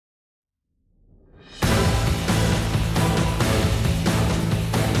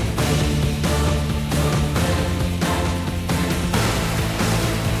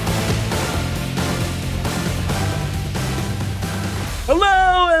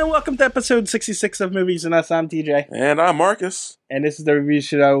and welcome to episode 66 of Movies and Us. I'm TJ. And I'm Marcus. And this is the review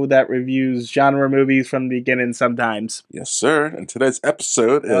show that reviews genre movies from the beginning sometimes. Yes, sir. And today's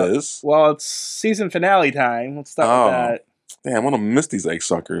episode is... Well, it's season finale time. Let's start with that. Damn, I'm going to miss these egg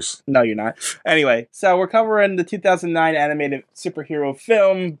suckers. No, you're not. Anyway, so we're covering the 2009 animated superhero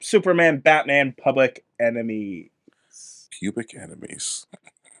film, Superman, Batman, Public Enemy. Pubic enemies.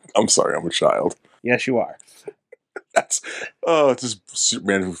 I'm sorry, I'm a child. Yes, you are. It's just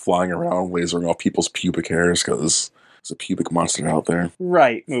Superman who's flying around, lasering off people's pubic hairs because there's a pubic monster out there.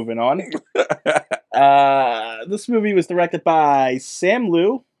 Right, moving on. This movie was directed by Sam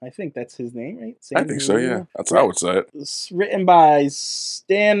Liu. I think that's his name, right? Sam I think so, yeah. That's how I would say it. It's written by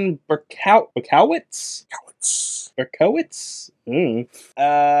Stan Berkowitz.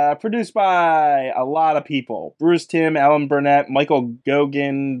 Produced by a lot of people. Bruce Timm, Alan Burnett, Michael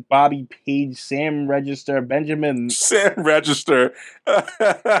Goguen, Bobby Page, Sam Register, Benjamin... Sam Register.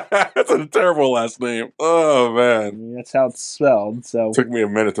 That's a terrible last name. Oh, man. That's how it's spelled, so... Took me a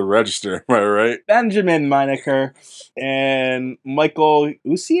minute to register, am I right? Benjamin Meinecker and Michael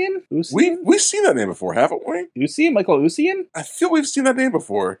Usian? We've seen that name before, haven't we? Usian? Michael Usian? I feel we've seen that name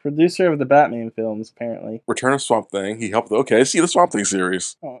before. Producer of the Batman films, apparently. Return of Swamp Thing. He helped... Okay, I see the Swamp Thing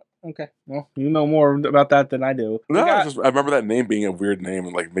series. Oh, okay. Well, you know more about that than I do. I remember that name being a weird name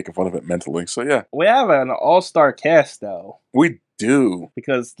and like making fun of it mentally. So yeah. We have an all-star cast, though. We do.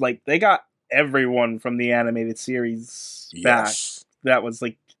 Because, like, they got everyone from the animated series back. That was,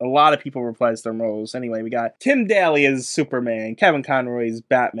 like, a lot of people reprised their roles. Anyway, we got Tim Daly as Superman, Kevin Conroy as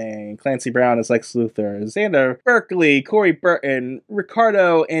Batman, Clancy Brown as Lex Luthor, Xander Berkeley, Corey Burton,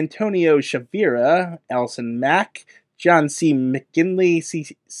 Ricardo Antonio Shavira, Allison Mack, John C. McKinley.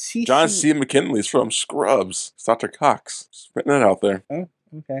 John C. McKinley's from Scrubs. It's Dr. Cox. Just putting that out there. Oh,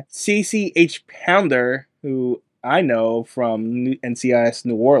 okay. CCH Pounder, who I know from NCIS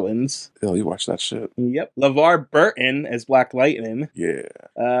New Orleans. Hell, you watch that shit. Yep. LeVar Burton as Black Lightning. Yeah.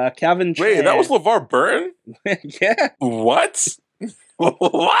 Calvin Tran. Wait, that was LeVar Burton? Yeah. What?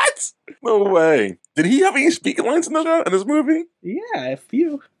 What? No way. Did he have any speaking lines in this movie? Yeah, a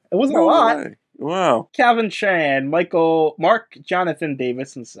few. It wasn't a lot. Way. Wow. Calvin Tran, Mark Jonathan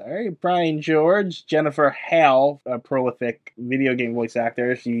Davis, Brian George, Jennifer Hale, a prolific video game voice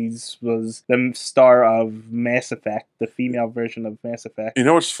actor. She was the star of Mass Effect, the female version of Mass Effect. You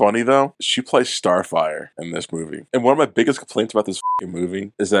know what's funny, though? She plays Starfire in this movie. And one of my biggest complaints about this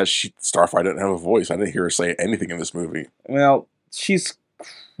movie is that Starfire didn't have a voice. I didn't hear her say anything in this movie. Well, she's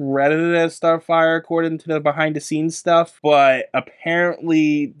credited as Starfire according to the behind the scenes stuff, but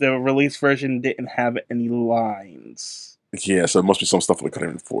apparently the release version didn't have any lines. Yeah, so it must be some stuff we couldn't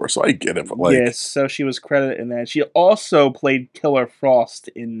even for, so I get it, but like... Yes, so she was credited in that. She also played Killer Frost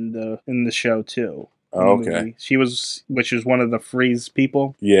in the show too. Oh, okay. Which is one of the Freeze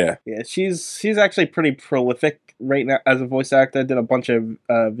people. Yeah. Yeah, she's actually pretty prolific right now as a voice actor. Did a bunch of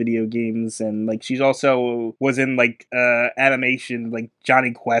video games, and like she's also was in like animation, like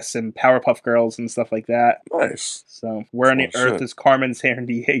Johnny Quest and Powerpuff Girls and stuff like that. Nice. So Where on the Earth is Carmen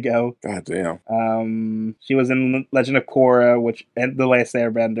Sandiego. God damn. She was in Legend of Korra, and The Last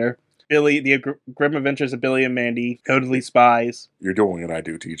Airbender. Billy, The Grim Adventures of Billy and Mandy, Totally Spies. You're doing what I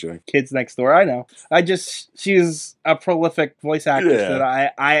do, TJ. Kids Next Door, I know. She's a prolific voice actress that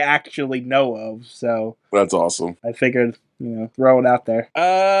I actually know of, so. That's awesome. I figured, throw it out there.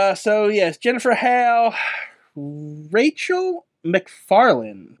 So yes, Jennifer Hale, Rachel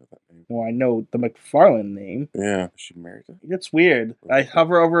McFarlane. Well, I know the McFarlane name. Yeah, is she married? It's weird. I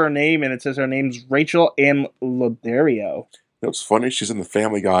hover over her name and it says her name's Rachel Ann Loderio. You know, it's funny, she's in the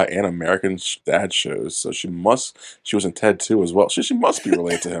Family Guy and American Dad shows, so she was in Ted 2 as well. She must be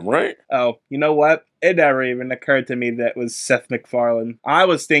related to him, right? Oh, you know what? It never even occurred to me that was Seth MacFarlane. I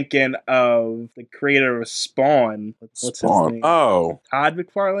was thinking of the creator of Spawn. What's Spawn? His name? Oh. Todd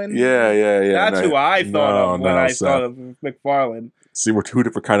McFarlane? Yeah. That's who I thought of when I thought of McFarlane. See, we're two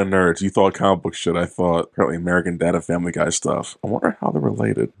different kind of nerds. You thought comic book shit. I thought apparently American Dad and Family Guy stuff. I wonder how they're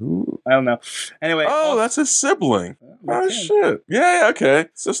related. Ooh. I don't know. Anyway. Oh, that's his sibling. Oh, shit. Yeah, okay.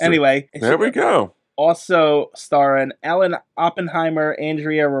 Sister. Anyway. There we go. Also starring Alan Oppenheimer,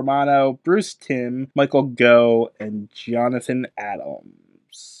 Andrea Romano, Bruce Timm, Michael Gough, and Jonathan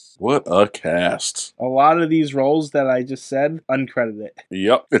Adams. What a cast. A lot of these roles that I just said, uncredited.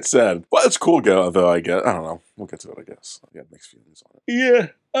 Yep, it's sad. Well, it's cool, though, I guess. I don't know. We'll get to it, I guess. I got mixed feelings on it. Yeah.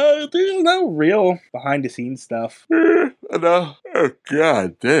 There's no real behind-the-scenes stuff. No. Oh,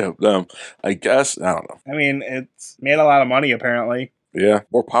 God damn. I guess, I don't know. I mean, it's made a lot of money, apparently. Yeah,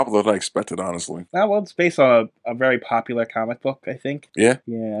 more popular than I expected, honestly. Well, it's based on a very popular comic book, I think. Yeah?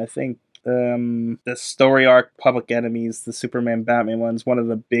 Yeah, I think The story arc Public Enemies, the Superman Batman one's one of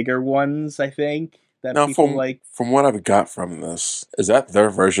the bigger ones, I think, that Now, people like. from what I've got from this, is that their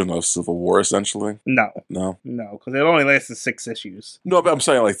version of Civil War, essentially? No, No, because it only lasted 6 issues. no, but I'm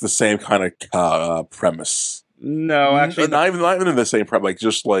saying like the same kind of premise. No, actually, not even in the same premise. Like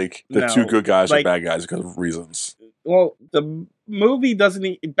just like the two good guys are bad guys because of reasons. Well, the movie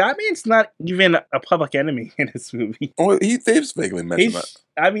doesn't. Batman's not even a public enemy in this movie. Oh, they've vaguely mentioned that.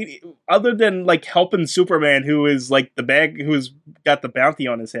 I mean, other than like helping Superman, who is like who's got the bounty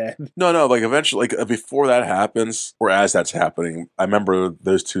on his head. No, like eventually, like before that happens, or as that's happening, I remember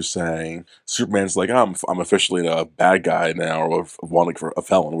those two saying, Superman's like, I'm officially a bad guy now, or wanting for a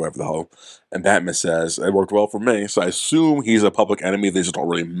felon, or whatever the hell. And Batman says, it worked well for me, so I assume he's a public enemy, they just don't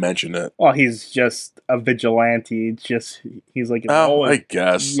really mention it. Well, he's just a vigilante, he's like an I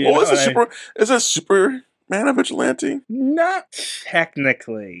guess. Well, is a Superman a vigilante? Not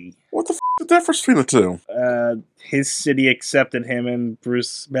technically. What the is the difference between the two? His city accepted him and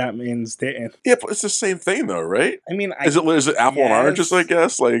Bruce Batman's didn't. Yeah, but it's the same thing though, right? I mean, is it apple and oranges, I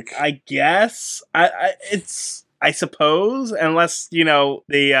guess? Like I guess. I suppose, unless,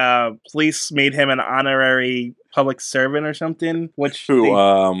 the police made him an honorary public servant or something.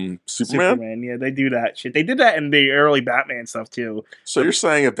 Superman? Superman, yeah, they do that shit. They did that in the early Batman stuff, too. So you're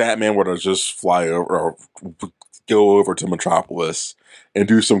saying if Batman were to just fly over or go over to Metropolis and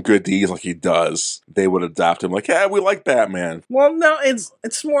do some good deeds like he does, they would adopt him like, yeah, we like Batman. Well, no,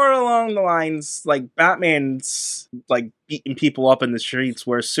 it's more along the lines like Batman's like beating people up in the streets,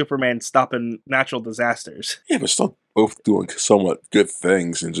 where Superman's stopping natural disasters. Yeah, but still both doing somewhat good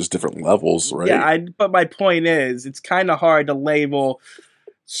things in just different levels, right? Yeah, but my point is, it's kind of hard to label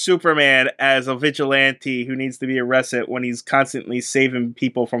Superman as a vigilante who needs to be arrested when he's constantly saving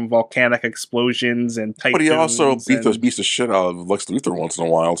people from volcanic explosions and typhoons. But he also beats the shit out of Lex Luthor once in a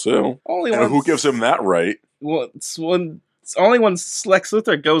while too. Who gives him that right? Well, it's only when Lex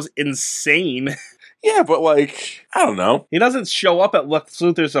Luthor goes insane. Yeah, but like, I don't know. He doesn't show up at Lex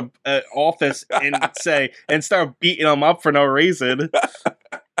Luthor's office and start beating him up for no reason.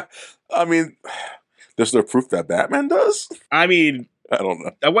 I mean, there's no proof that Batman does? I mean, I don't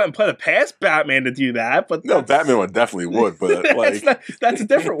know. I wouldn't put it past Batman to do that, but no, Batman definitely would. But like, that's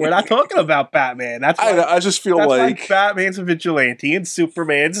different. We're not talking about Batman. I just feel like Batman's a vigilante and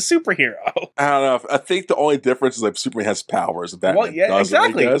Superman's a superhero. I don't know. I think the only difference is like Superman has powers. Batman doesn't.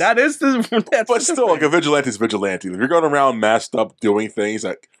 Exactly. That is but still, like a vigilante's vigilante. If you're going around masked up doing things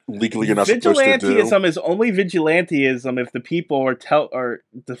that legally you're not supposed to do. Vigilanteism is only vigilanteism if the people are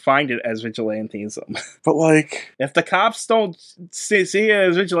defined it as vigilanteism. But like, if the cops don't see it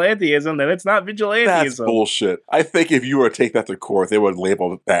as vigilanteism, then it's not vigilanteism. That's bullshit. I think if you were to take that to court, they would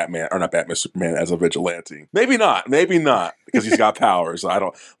label Superman as a vigilante. Maybe not, because he's got powers. I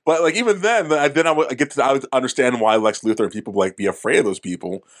don't. But like even then I would understand why Lex Luthor and people like be afraid of those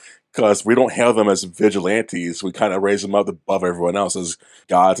people. Because we don't hail them as vigilantes. We kind of raise them up above everyone else as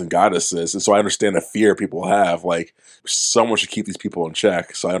gods and goddesses. And so I understand the fear people have. Like, someone should keep these people in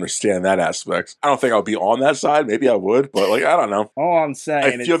check. So I understand that aspect. I don't think I would be on that side. Maybe I would. But, like, I don't know. All I'm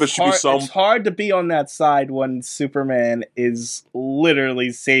saying, I feel there should be some... It's hard to be on that side when Superman is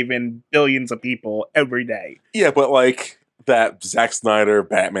literally saving billions of people every day. Yeah, but, like... that Zack Snyder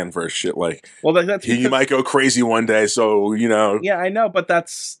Batman verse shit, like, well, he might go crazy one day, so Yeah, I know, but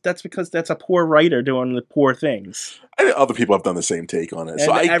that's because that's a poor writer doing the poor things. I think other people have done the same take on it,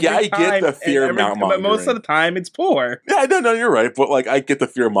 so I get the fear mongering. But most of the time, it's poor. Yeah, no, you're right, but like, I get the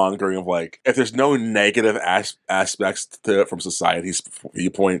fear mongering of like, if there's no negative aspects to it from society's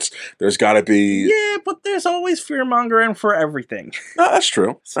viewpoints, there's got to be. Yeah, but there's always fear mongering for everything. No, that's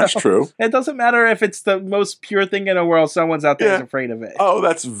true. That's true. It doesn't matter if it's the most pure thing in the world. Someone's out there is afraid of it. Oh,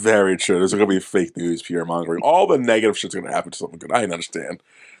 that's very true. There's going to be fake news, fear mongering. All the negative shit's going to happen to someone good. I understand.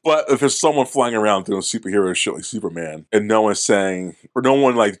 But if there's someone flying around doing superhero shit like Superman, and no one's saying, or no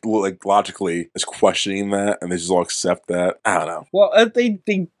one like logically is questioning that, and they just all accept that, I don't know. Well,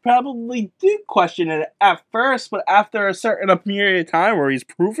 they probably do question it at first, but after a certain period of time where he's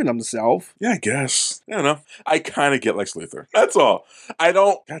proven himself. Yeah, I guess. I don't know. I kind of get Lex Luthor. That's all. I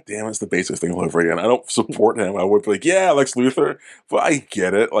don't. God damn, it's the basic thing all over again. I don't support him. I would be like, yeah, Lex Luthor, but I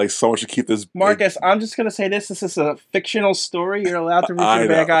get it. Like, someone should keep this. Marcus, I'm just gonna say this. This is a fictional story. You're allowed to root for the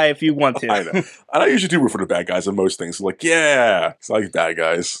bad guy if you want to. I know. And I usually do root for the bad guys in most things. So like, yeah, it's like bad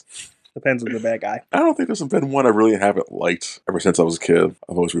guys. Depends on the bad guy. I don't think there's been one I really haven't liked ever since I was a kid.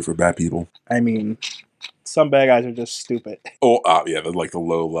 I've always rooted for bad people. I mean, some bad guys are just stupid. Oh, yeah, they're like the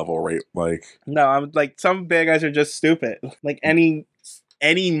low level, right? Like, no, I'm like, some bad guys are just stupid. Like any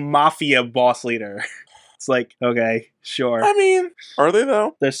mafia boss leader. It's like, okay, sure. I mean, are they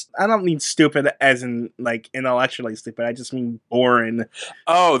though? I don't mean stupid as in like intellectually stupid. I just mean boring.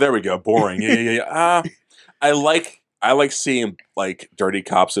 Oh, there we go. Boring. Yeah. I like seeing like dirty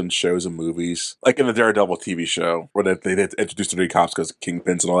cops in shows and movies, like in the Daredevil TV show, where they did introduce dirty cops because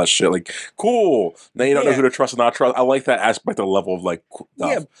kingpins and all that shit. Like, cool. Now you don't know who to trust and not trust. I like that aspect, the level of like stuff.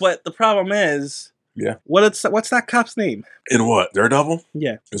 Yeah, but the problem is, what's that cop's name? In what? Daredevil?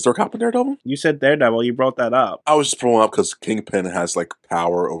 Yeah. Is there a cop in Daredevil? You said Daredevil. You brought that up. I was just pulling up because Kingpin has like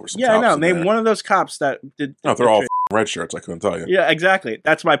power over some. Yeah, cops I know. Name one of those cops that did. No, they're all red shirts. I couldn't tell you. Yeah, exactly.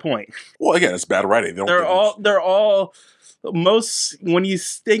 That's my point. Well, again, it's bad writing. They're all. Most when you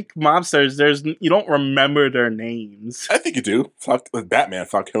think mobsters, you don't remember their names. I think you do. Batman,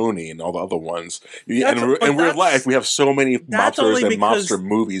 Falcone, and all the other ones. In real life, we have so many mobsters and mobster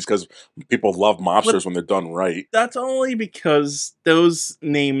movies because people love mobsters when they're done right. That's only because those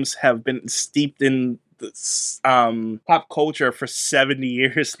names have been steeped in pop culture for 70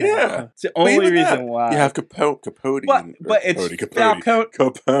 years now. Yeah. It's the only reason why. You have Capote. But it's Falcone.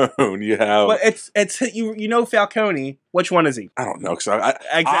 Capone. You have. But it's you know Falcone. Which one is he? I don't know. Because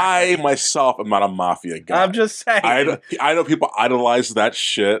I myself am not a mafia guy. I'm just saying. I know people idolize that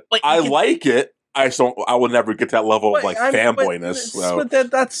shit. I like it. I will never get that level of fanboyness.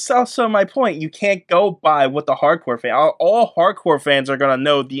 But that's also my point. You can't go by what the hardcore fan. All hardcore fans are gonna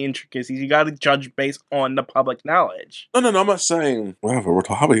know the intricacies. You got to judge based on the public knowledge. No. I'm not saying whatever.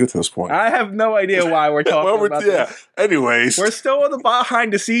 How do we get to this point? I have no idea why we're talking about this. Anyways, we're still on the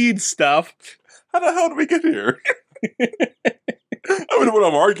behind the scenes stuff. How the hell did we get here? I don't know what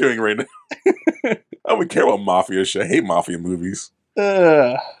I'm arguing right now. I don't care about mafia shit. I hate mafia movies.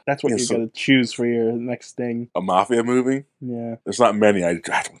 That's what you're going to choose for your next thing. A mafia movie? Yeah. There's not many. I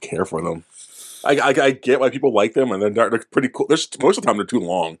don't care for them. I get why people like them, and they're pretty cool. Most of the time, they're too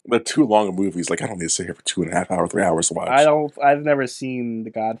long. They're too long in movies. Like, I don't need to sit here for 2.5 hours, 3 hours to watch. I've never seen The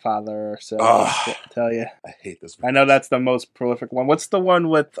Godfather, so I can't tell you. I hate this movie. I know that's the most prolific one. What's the one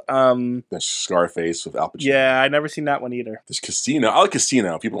with the Scarface with Al Pacino? Yeah, I've never seen that one either. There's Casino. I like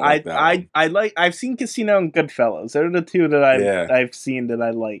Casino. People don't like that one. I've seen Casino and Goodfellas. They're the two that I've seen that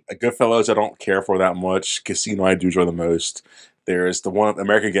I like. Goodfellas I don't care for that much. Casino I do enjoy the most. There's the one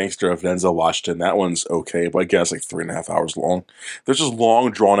American Gangster of Denzel Washington. That one's okay, but again, it's like 3.5 hours long. They're just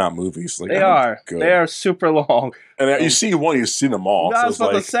long, drawn out movies. Like, they are super long. And you see one, you see them all. That's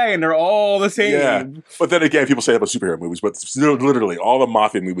what they're saying. They're all the same. Yeah, but then again, people say that about superhero movies, but literally all the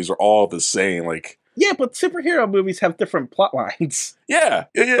mafia movies are all the same. Like, yeah, but superhero movies have different plot lines. Yeah.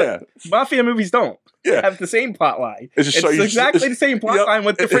 But mafia movies don't. Yeah, have the same plot line. It's exactly the same plot line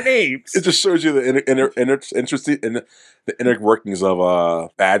with different names. It just shows you the inner workings of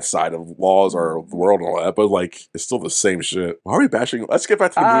bad side of laws or the world and all that. But like, it's still the same shit. Why are we bashing? Let's get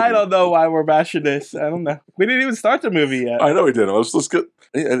back to the movie. I don't know why we're bashing this. I don't know. We didn't even start the movie yet. I know we didn't. Let's get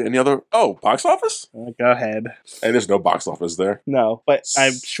any other. Oh, box office? Go ahead. And there's no box office there. No, but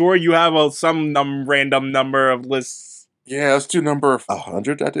I'm sure you have some random number of lists. Yeah, let's do number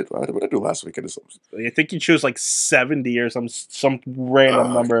 100. What did I do last week? I think you chose like 70 or some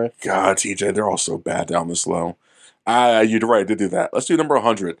random number. God, TJ, they're all so bad down this low. You're right, I did do that. Let's do number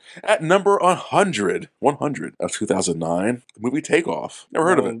 100. At number 100 of 2009, the movie Takeoff. Never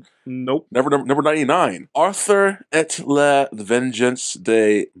heard of it. Nope. Number 99. Arthur et la Vengeance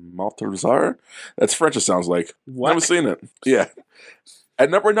de Maltazar. That's French, it sounds like. What? I haven't seen it. Yeah. At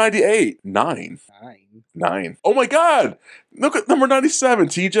number 98, 9. Oh my God! Look at number 97,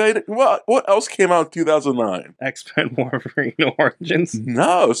 TJ. What else came out in 2009? X-Men Wolverine Origins.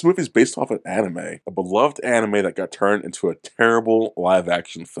 No, this movie is based off an anime, a beloved anime that got turned into a terrible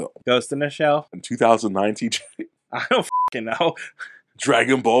live-action film. Ghost in the Shell? In 2009, TJ. I don't fucking know.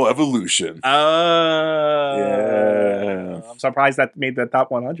 Dragon Ball Evolution. Yeah. I'm surprised that made the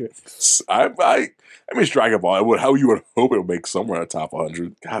top 100. I mean, it's Dragon Ball. How you would hope it would make somewhere in the top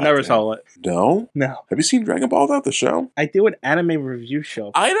 100. God, never saw it. No? No. Have you seen Dragon Ball, though, the show? I do an anime review show.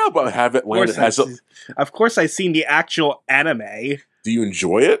 I know, but have it when it has Of course, I've seen the actual anime. Do you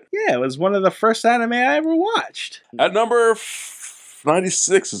enjoy it? Yeah, it was one of the first anime I ever watched. At number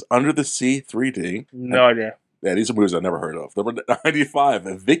 96 is Under the Sea 3D. No idea. Yeah, these are movies I've never heard of. Number 95,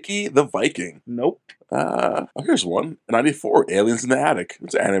 Vicky the Viking. Nope. Here's one. 94, Aliens in the Attic.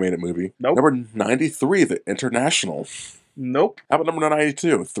 It's an animated movie. Nope. Number 93, The International. Nope. How about number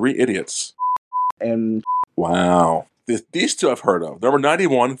 92, Three Idiots? And wow. These two I've heard of. Number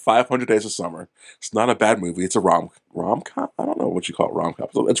 91, 500 Days of Summer. It's not a bad movie. It's a rom-com? I don't know what you call it, rom-com.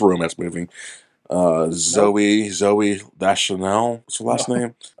 It's a romance movie. Zoe Deschanel. What's her last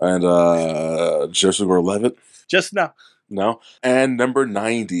name? And Joseph Gordon-Levitt. Just no. No. And number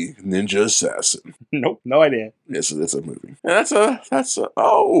 90, Ninja Assassin. Nope, no idea. It's a movie.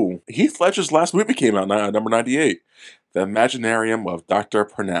 And Heath Ledger's last movie came out, number 98. The Imaginarium of Dr.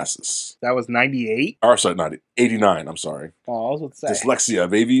 Parnassus. That was 98? Or, sorry, 89, I'm sorry. Oh, I was about to say. Dyslexia,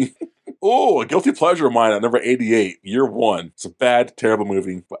 baby. Oh, a guilty pleasure of mine at number 88, Year One. It's a bad, terrible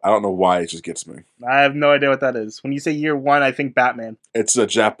movie, but I don't know why it just gets me. I have no idea what that is. When you say Year One, I think Batman. It's a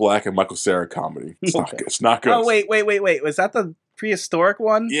Jack Black and Michael Cera comedy. It's not good. Oh, wait. Was that the prehistoric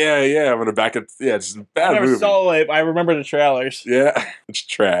one? Yeah, I'm gonna back it. Yeah, it's a bad movie. I never saw it. I remember the trailers. Yeah, it's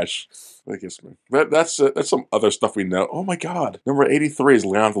trash. That gets me. But that's some other stuff we know. Oh my God, number 83 is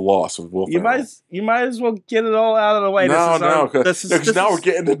Land of the Lost with Will Ferrell. You might as well get it all out of the way. Because now we're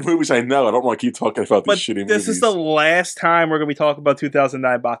getting into movies I know. I don't want to keep talking about these shitty movies. This is the last time we're going to be talking about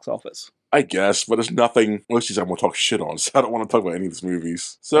 2009 box office. I guess, but there's nothing. Most of these I'm going to talk shit on, so I don't want to talk about any of these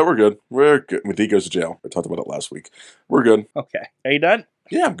movies. So we're good. Medea goes to jail. I talked about it last week. We're good. Okay. Are you done?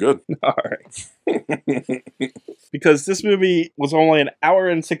 Yeah, I'm good. All right. Because this movie was only an hour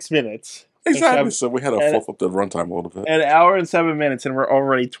and 6 minutes. Exactly. So we had to fluff up the runtime a little bit. An hour and 7 minutes, and we're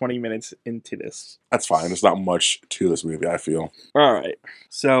already 20 minutes into this. That's fine. There's not much to this movie, I feel. All right.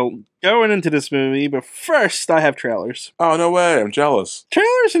 So going into this movie, but first I have trailers. Oh, no way. I'm jealous.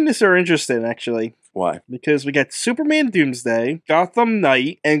 Trailers in this are interesting, actually. Why? Because we got Superman Doomsday, Gotham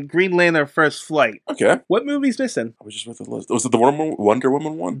Knight, and Green Lantern First Flight. Okay. What movie's missing? I was just with the list. Was it the Wonder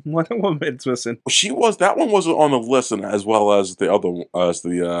Woman one? Wonder Woman's missing. That one wasn't on the list, and as well as the other, as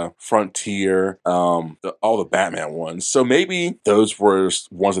the Frontier, all the Batman ones. So maybe those were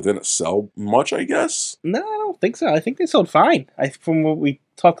ones that didn't sell much, I guess? No, I don't think so. I think they sold fine. From what we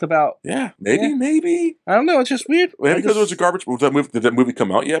talked about. Yeah, maybe. I don't know. It's just weird. Maybe because it was a garbage movie. Did that movie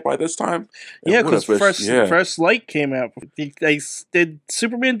come out yet by this time? Yeah, because First Light came out. They did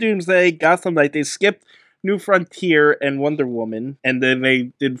Superman Doomsday, Gotham Knight. They skipped New Frontier and Wonder Woman, and then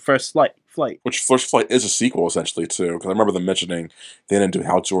they did First Flight. Which First Flight is a sequel, essentially, too. Because I remember them mentioning they didn't do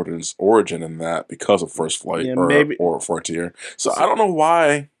Hal Jordan's origin in that because of First Flight or Frontier. So I don't know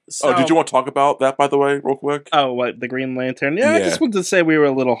why. So, did you want to talk about that, by the way, real quick? Oh, what, the Green Lantern? Yeah, I just wanted to say we were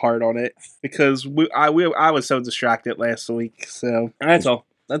a little hard on it because I was so distracted last week. So that's all.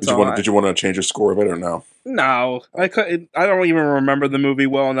 Did you want to change your score of it or no? No, I couldn't. I don't even remember the movie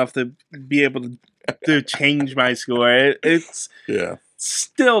well enough to be able to change my score. It's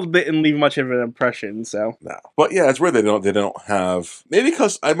still didn't leave much of an impression. So no, but yeah, it's weird they don't have, maybe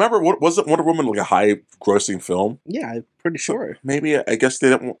because I remember wasn't Wonder Woman like a high grossing film? Yeah, I'm pretty sure. So maybe I guess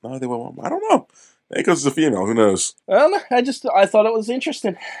they don't. No, they won't. I don't know. Maybe because it's a female. Who knows? I don't know. I thought it was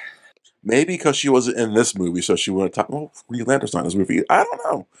interesting. Maybe because she wasn't in this movie, so she wouldn't talk. Well, Green Lantern's not in this movie. I don't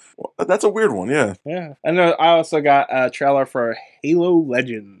know. Well, that's a weird one. Yeah. Yeah. I know. I also got a trailer for Halo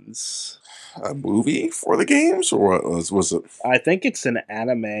Legends. A movie for the games, or what was it? I think it's an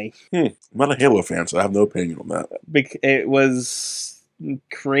anime. I'm not a Halo fan, so I have no opinion on that. It was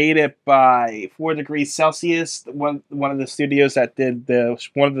created by 4 Degrees Celsius, one of the studios that did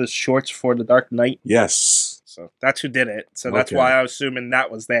one of the shorts for The Dark Knight. Yes. So that's who did it. So that's why I was assuming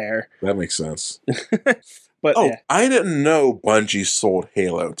that was there. That makes sense. But I didn't know Bungie sold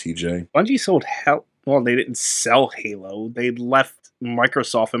Halo, TJ. Bungie sold Well, they didn't sell Halo. They left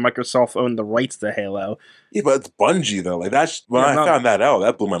Microsoft, and Microsoft owned the rights to Halo. Yeah, but it's Bungie, though. Like that's when I found that out,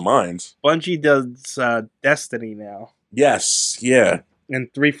 that blew my mind. Bungie does Destiny now. Yes, yeah.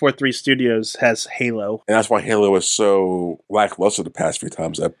 And 343 Studios has Halo. And that's why Halo is so lackluster the past few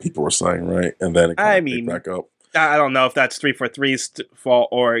times that people were saying, right? And then it picked back up. I don't know if that's 343's fault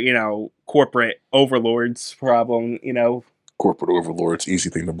or, corporate overlords' problem, Corporate overlords, easy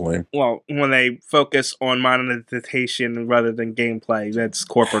thing to blame. Well, when they focus on monetization rather than gameplay, that's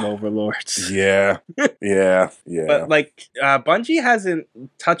corporate overlords. Yeah. But Bungie hasn't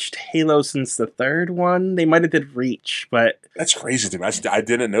touched Halo since the third one. They might have did Reach, but that's crazy to me. I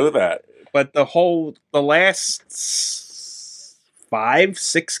didn't know that. But the last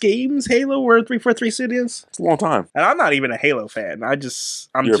 5-6 games Halo were 343 Studios. It's a long time. And I'm not even a Halo fan. I'm just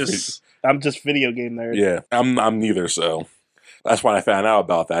video game nerd. Yeah, I'm neither. So. That's why I found out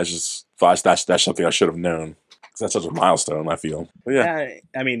about that. I just thought that's something I should have known. Because that's such a milestone, I feel. But yeah.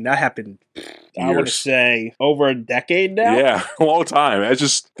 I mean, that happened, I would say, over a decade now. Yeah, a long time. It's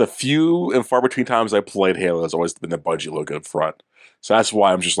just the few and far between times I played Halo has always been the Bungie logo up front. So that's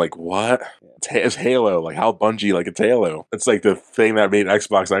why I'm just like, what? It's Halo. Like, how Bungie, like, it's Halo. It's like the thing that made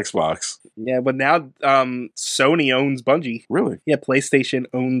Xbox. Yeah, but now Sony owns Bungie. Really? Yeah, PlayStation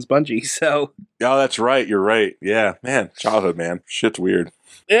owns Bungie. So Oh, that's right. You're right. Yeah, man. Childhood, man. Shit's weird.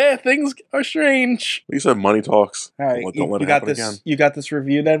 yeah, things are strange. You said money talks. All right, Don't let you it got happen this. again. You got this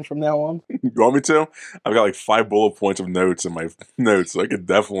review then from now on. You want me to? I've got like 5 bullet points of notes in my notes, so I could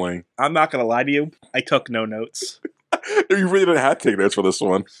definitely. I'm not gonna lie to you. I took no notes. You really didn't have to take notes for this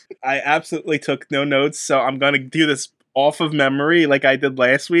one. I absolutely took no notes, so I'm gonna do this off of memory like I did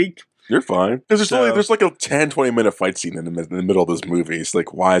last week. You're fine. Because there's like a 10-20 minute fight scene in the middle of this movie. It's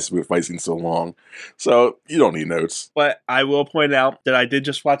like, why is the fight scene so long? So you don't need notes. But I will point out that I did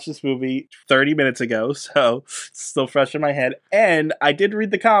just watch this movie 30 minutes ago, so it's still fresh in my head. And I did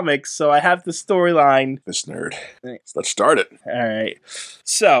read the comics, so I have the storyline. This nerd. Let's start it. All right.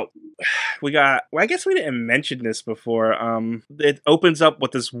 So we got, well, I guess we didn't mention this before. It opens up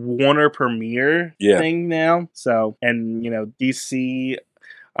with this Warner premiere thing now. So, and, DC...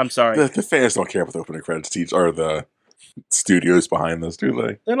 I'm sorry. The fans don't care about the opening credits or the studios behind this, do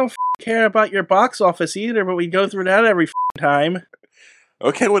they? They don't care about your box office either, but we go through that every time.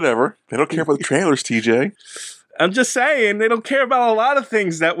 Okay, whatever. They don't care about the trailers, TJ. I'm just saying, they don't care about a lot of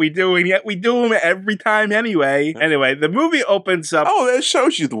things that we do, and yet we do them every time anyway. Anyway, the movie opens up... Oh, that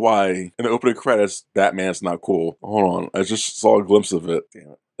shows you why in the opening credits, Batman's not cool. Hold on. I just saw a glimpse of it. Damn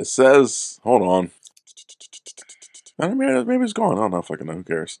it. It says... Hold on. Maybe it's gone. I don't know if I can know. Who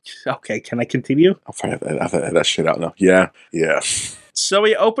cares? Okay, can I continue? I'll probably have that shit out now. Yeah. So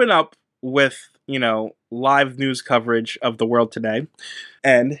we open up with, live news coverage of the world today.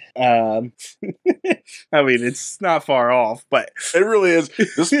 And, I mean, it's not far off, but... It really is.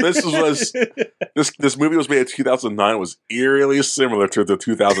 This movie was made in 2009. Was eerily similar to the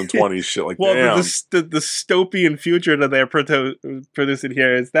 2020 shit. Like, well, damn. the dystopian future that they're producing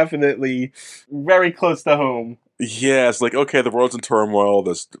here is definitely very close to home. Yeah, it's like, okay, the world's in turmoil,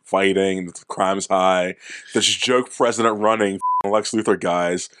 there's fighting, the crime's high, there's a joke president running, Lex Luthor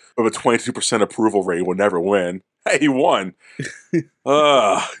guys, with a 22% approval rate, will never win. Hey, he won. It's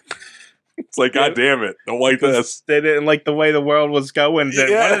like, God damn it, don't like this. They didn't like the way the world was going.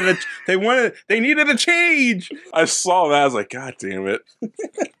 They needed a change. I saw that, I was like, God damn it.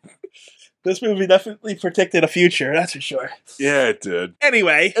 This movie definitely predicted a future, that's for sure. Yeah, it did.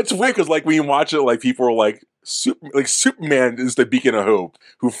 Anyway. It's weird, because like, when you watch it, like, people are like, Superman is the beacon of hope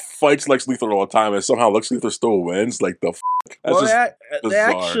who fights Lex Luthor all the time, and somehow Lex Luthor still wins. Like, the f***?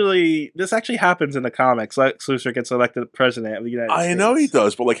 This actually happens in the comics. Lex Luthor gets elected president of the United States. I know he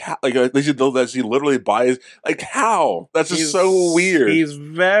does, but does he literally buys? Like, how? That's just so weird. He's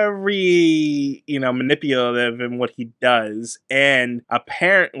very, manipulative in what he does, and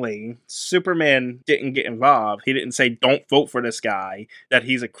apparently Superman didn't get involved. He didn't say, "Don't vote for this guy," that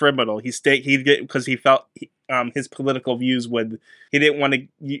he's a criminal. Because he felt his political views he didn't want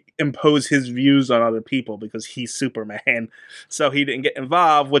to impose his views on other people because he's Superman. So he didn't get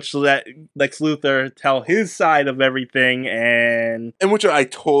involved, which let Lex Luthor tell his side of everything, and which I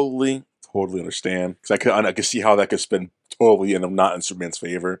totally understand, because I could see how that could spin totally not in Superman's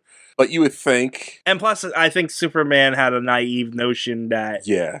favor. But you would think, and plus, I think Superman had a naive notion that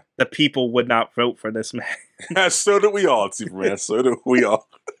the people would not vote for this man. So do we all, Superman. So do we all.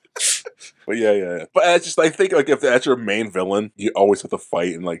 But yeah. But I think like if that's your main villain, you always have to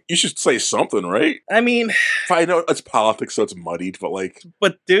fight, and like you should say something, right? I mean, I know it's politics, so it's muddied, but like,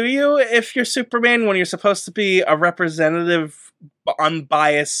 but do you? If you're Superman, when you're supposed to be a representative,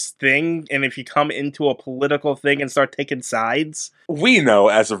 unbiased thing, and if you come into a political thing and start taking sides, we know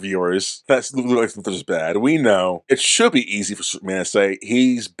as the viewers that Lex Luthor's bad. We know it should be easy for Superman to say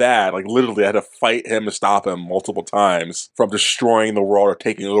he's bad. Like literally, I had to fight him to stop him multiple times from destroying the world or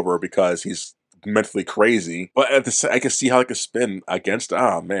taking over because he's mentally crazy. But I can see how it could spin against.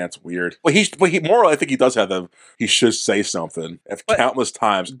 Oh man, it's weird. But morally, I think he does have he should say something. Countless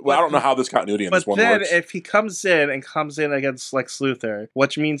times. Well, I don't know how this continuity in this one works. But then, if he comes in against Lex Luthor,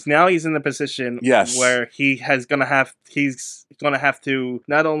 which means now he's in the position where he's gonna have to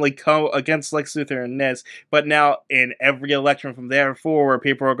not only come against Lex Luthor in this, but now in every election from there forward,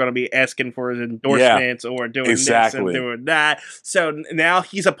 people are going to be asking for his endorsements or doing this and doing that. So now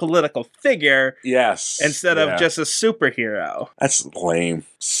he's a political figure. Yes. Instead of just a superhero. That's lame.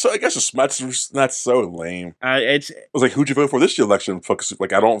 So I guess that's so lame. It was like, who'd you vote for this election?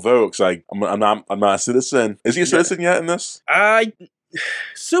 Like, I don't vote because I'm not a citizen. Is he a citizen yet in this?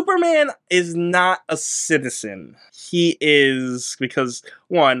 Superman is not a citizen. He is, because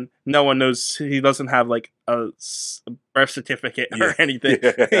one, no one knows, he doesn't have like a birth certificate or anything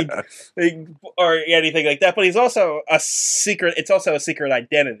or anything like that, but he's also it's also a secret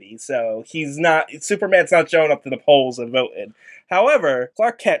identity. So Superman's not showing up to the polls and voting. However,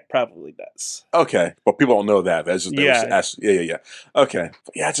 Clark Kent probably does. Okay, but people don't know that. That's just Yeah. Okay,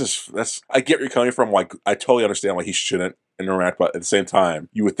 but yeah, I get where you're coming from. Like, I totally understand why he shouldn't interact, but at the same time,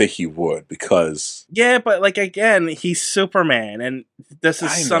 you would think he would because yeah, but like again, he's Superman, and this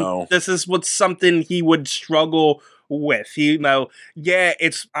is what's something he would struggle with.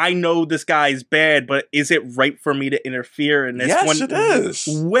 I know this guy's bad, but is it right for me to interfere in this? Yes, it is.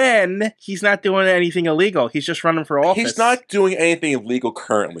 When he's not doing anything illegal, he's just running for office. He's not doing anything illegal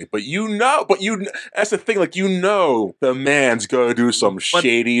currently, but that's the thing. Like, the man's going to do some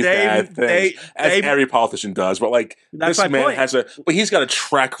shady bad things, as every politician does. But like, this man but he's got a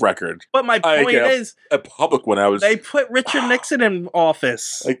track record. But my point is, a public one. They put Richard Nixon in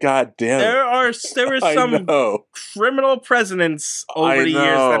office. Like, God damn it. There were some criminal presidents over the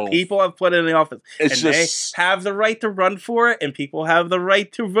years that people have put in the office. They have the right to run for it, and people have the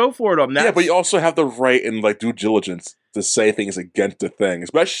right to vote for them. But you also have the right in like due diligence to say things against the thing,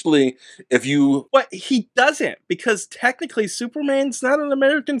 especially if you. But he doesn't, because technically Superman's not an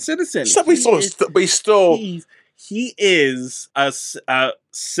American citizen. He is a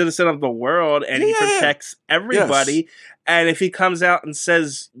citizen of the world, and he protects everybody. Yes. And if he comes out and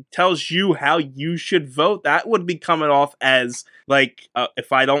tells you how you should vote, that would be coming off as like,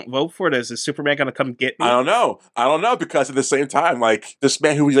 if I don't vote for this, is Superman going to come get me? I don't know, because at the same time, like, this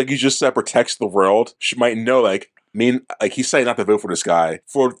man who, like you just said, protects the world, might know, like, he's saying not to vote for this guy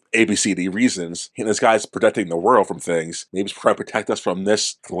for ABCD reasons. And this guy's protecting the world from things. Maybe he's trying to protect us from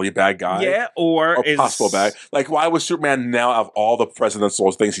this really bad guy. Yeah, or possible bad. Like, why was Superman now, of all the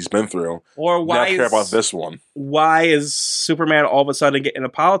presidential things he's been through, or why not care about this one? Why is Superman all of a sudden getting into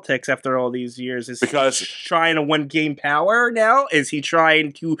politics after all these years? Is he trying to win game power now? Is he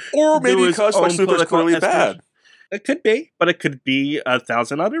trying to, or maybe because Lex Luthor's clearly bad? It could be, but it could be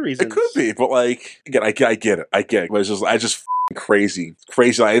 1,000 other reasons. It could be, but like, again, I get it. But it's just crazy.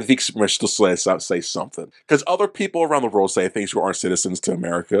 I think Superman should still say something, because other people around the world say things who aren't citizens to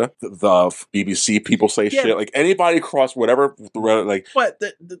America. The BBC people say shit. Like, anybody across whatever, like. But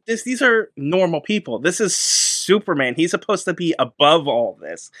these are normal people. This is Superman. He's supposed to be above all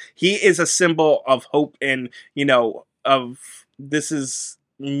this. He is a symbol of hope, and this is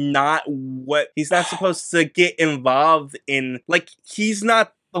not what he's not supposed to get involved in. Like, he's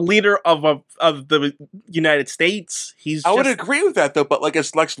not the leader of the United States. I would agree with that, though. But like,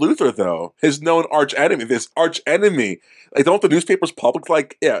 it's Lex Luthor, though, his known arch enemy. Like, don't the newspapers public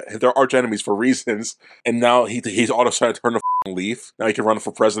they're arch enemies for reasons, and now he's all of a sudden turned a leaf. Now he can run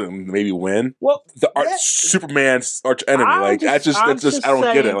for president and maybe win. Well, Superman's arch enemy. I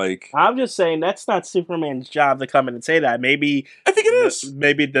don't get it. Like, I'm just saying that's not Superman's job to come in and say that. Maybe I think it is.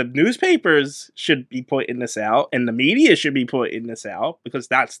 Maybe the newspapers should be putting this out, and the media should be putting this out, because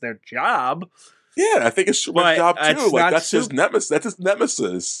that's their job. Yeah, I think it's Superman's job too. Like, that's his nemesis. That's his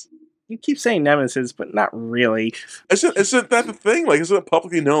nemesis. You keep saying nemesis, but not really. Isn't that the thing? Like, isn't it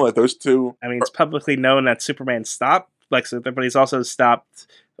publicly known that those two? I mean, it's publicly known that Superman stopped Lex Luthor, but he's also stopped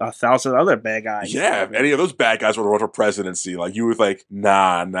 1,000 other bad guys. Yeah, if any of those bad guys were to run for presidency, like, you would like,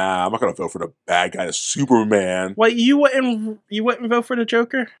 nah, I'm not gonna vote for the bad guy, Superman. What, you wouldn't vote for the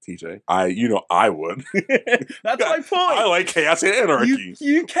Joker? TJ, I would. That's my point. I like chaos and anarchy.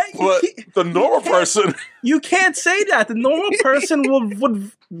 You can't. The normal person. You can't say that. The normal person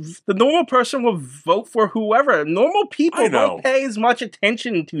will vote for whoever. Normal people don't pay as much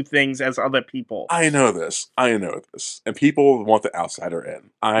attention to things as other people. I know this. And people want the outsider in.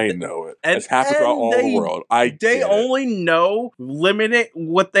 I know it. It's happened throughout all the world. They only know limited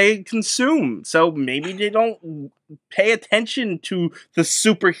what they consume. So maybe they don't pay attention to the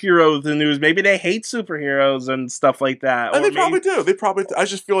superheroes in the news. Maybe they hate superheroes and stuff like that. And probably do. I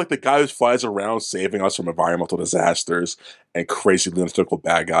just feel like the guy who flies around saving us from environmental disasters and crazy lunatic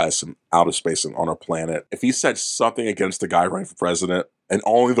bad guys from outer space and on our planet, if he said something against the guy running for president, and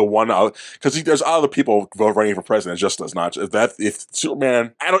only the one, because there's other people running for president, just does not. If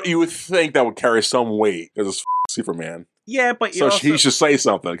Superman, you would think that would carry some weight, because it's Superman. Yeah, but he should say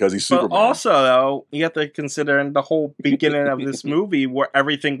something because he's Superman. But also, though, you have to consider in the whole beginning of this movie where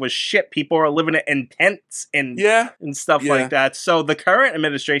everything was shit. People are living in tents and stuff like that. So the current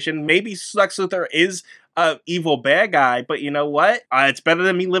administration, maybe Lex Luthor is an evil bad guy, but you know what? It's better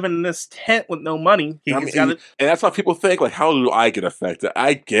than me living in this tent with no money. And that's how people think. Like, how do I get affected?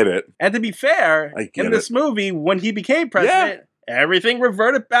 I get it. And to be fair, in this movie, when he became president, everything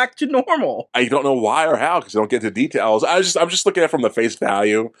reverted back to normal. I don't know why or how, because I don't get the details. I'm just looking at it from the face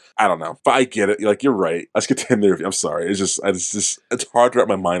value. I don't know, but I get it. Like, you're right. Let's get to the interview. I'm sorry. It's hard to wrap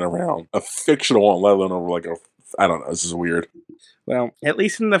my mind around a fictional one, let alone over like a I don't know. This is weird. Well, at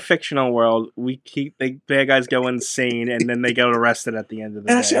least in the fictional world, we keep the bad guys go insane and then they get arrested at the end of the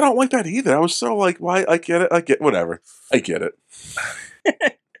And day. actually, I don't like that either. I was so like, why? I get it. Whatever. I get it.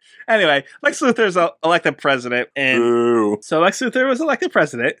 Anyway, Lex Luthor's elected president, and Ooh. so Lex Luthor was elected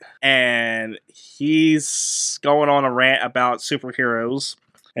president, and he's going on a rant about superheroes,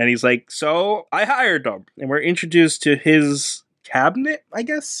 and he's like, so I hired them, and we're introduced to his cabinet, I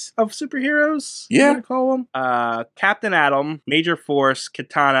guess, of superheroes. Yeah. I'm gonna call them Captain Atom, Major Force,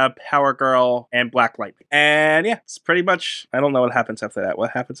 Katana, Power Girl, and Black Lightning. And yeah, it's pretty much. I don't know what happens after that.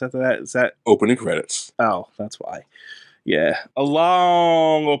 What happens after that? Is that Opening credits? Oh, that's why. Yeah, a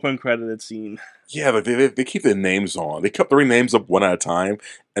long open credited scene. Yeah, like they keep their names on. They kept their names up one at a time,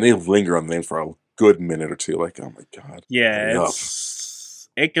 and they linger on the name for a good minute or two. Like, oh my god. Yeah,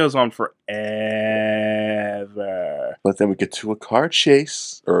 it goes on forever. But then we get to a car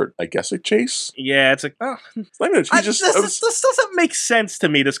chase, or I guess a chase. Yeah, it's like, oh, this doesn't make sense to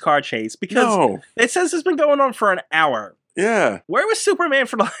me. This car chase, because it says it's been going on for an hour. Yeah. Where was Superman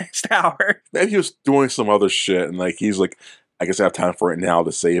for the last hour? Maybe he was doing some other shit, and like he's like, I guess I have time for it now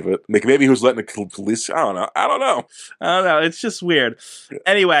to save it. Like maybe he was letting the police. I don't know. It's just weird. Yeah.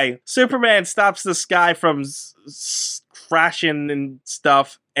 Anyway, Superman stops this guy from crashing and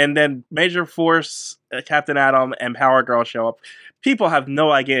stuff, and then Major Force, Captain Atom, and Power Girl show up. People have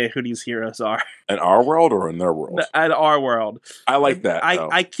no idea who these heroes are. In our world or in their world? In our world. I like that.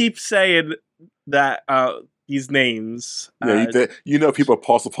 I keep saying that. These names. Yeah, people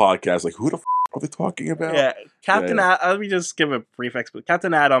pause the podcast like, who the are they talking about? Yeah, Captain Atom, let me just give a brief explanation.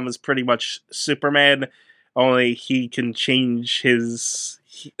 Captain Atom is pretty much Superman, only he can change his...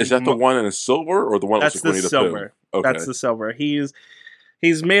 Is that the one in the silver or the one that's the silver? Okay. That's the silver. He's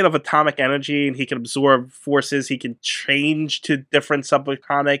made of atomic energy, and he can absorb forces. He can change to different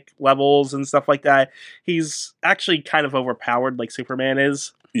subatomic levels and stuff like that. He's actually kind of overpowered like Superman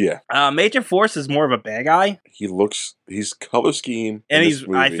is. Yeah. Major Force is more of a bad guy. He's color scheme. And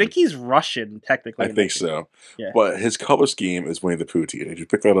I think he's Russian, technically. I think so. Yeah. But his color scheme is Winnie the Pooh. Did you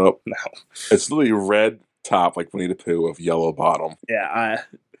pick that up? No. It's literally red top like Winnie the Pooh with yellow bottom. Yeah.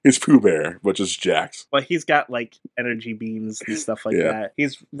 He's Pooh Bear, but just Jax. But he's got like energy beams and stuff like that.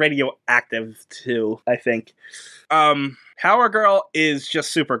 He's radioactive too, I think. Power Girl is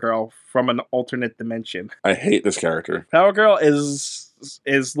just Supergirl from an alternate dimension. I hate this character. Power Girl is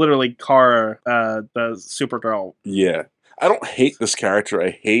literally Kara, the Supergirl. Yeah. I don't hate this character. I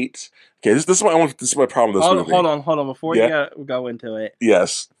hate... Okay, this is my problem with this movie. Hold on. Before you go into it.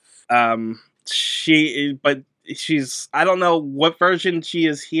 Yes. She's... I don't know what version she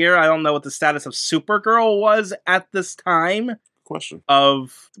is here. I don't know what the status of Supergirl was at this time. Question.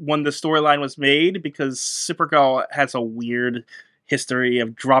 Of when the storyline was made, because Supergirl has a weird history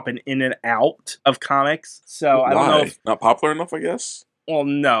of dropping in and out of comics. So I don't know if... Not popular enough, I guess? Well,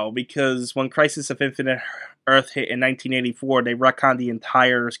 no, because when Crisis of Infinite Earth hit in 1984, they retconned the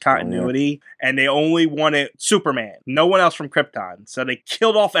entire continuity, and they only wanted Superman, no one else from Krypton. So they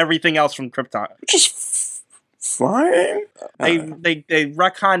killed off everything else from Krypton. Which is fine. They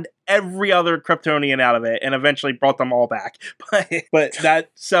retconned every other Kryptonian out of it, and eventually brought them all back. But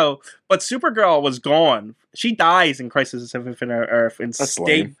Supergirl was gone. She dies in Crisis of Infinite Earth and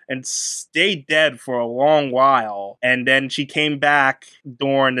stayed dead for a long while. And then she came back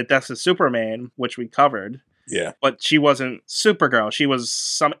during the Death of Superman, which we covered. Yeah. But she wasn't Supergirl. She was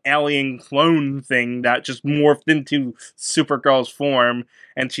some alien clone thing that just morphed into Supergirl's form,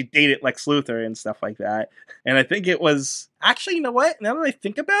 and she dated Lex Luthor and stuff like that. And I think it was... Actually, you know what? Now that I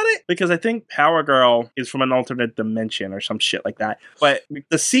think about it, because I think Power Girl is from an alternate dimension or some shit like that. But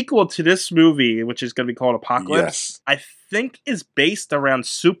the sequel to this movie, which is going to be called Apocalypse, I think is based around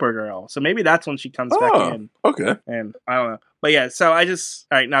Supergirl. So maybe that's when she comes back in. Okay. And I don't know. But yeah, so I just...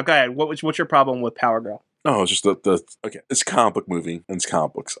 All right, now go ahead. What's your problem with Power Girl? No, it's just okay. It's a comic book movie, and it's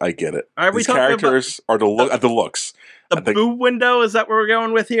comic books. I get it. These characters are the looks. The boob window, is that what we're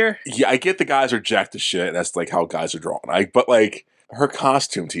going with here? Yeah, I get the guys are jacked to shit. That's like how guys are drawn. But like her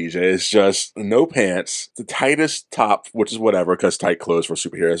costume, TJ, is just no pants, the tightest top, which is whatever, because tight clothes for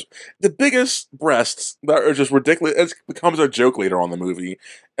superheroes. The biggest breasts that are just ridiculous. It becomes a joke later on in the movie,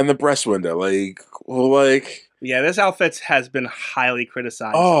 and the breast window, Yeah, this outfit has been highly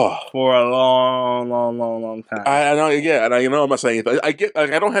criticized for a long time. I know, yeah, and I'm not saying anything.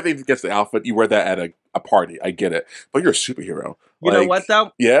 I don't have anything against the outfit. You wear that at a party. I get it. But you're a superhero. You know what,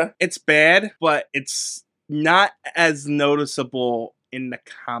 though? Yeah? It's bad, but it's not as noticeable in the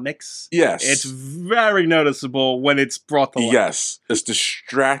comics. Yes. It's very noticeable when it's brought to life. Yes. It's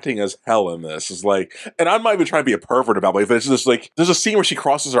distracting as hell in this. It's like, and I'm not even trying to be a pervert about it, but it's just like, there's a scene where she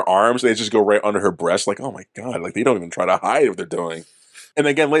crosses her arms and they just go right under her breast. Like, oh my God, like they don't even try to hide what they're doing. And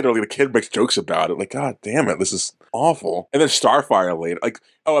again, later, like, the kid makes jokes about it. Like, God damn it, this is awful. And then Starfire later. Like,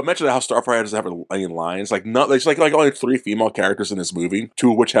 oh, I mentioned how Starfire doesn't have any lines. Like, there's like only 3 female characters in this movie,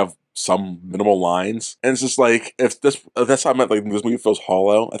 2 of which have some minimal lines. And it's just like, if that's how I meant, like, this movie feels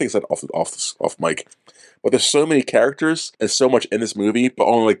hollow. I think it's said off mic. But there's so many characters and so much in this movie, but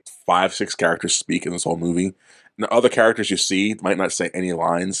only like 5-6 characters speak in this whole movie. And the other characters you see might not say any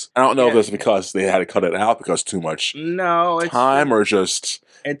lines. I don't know if that's because they had to cut it out because too much time or just...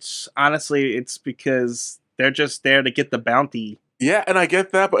 It's honestly, it's because they're just there to get the bounty. Yeah, and I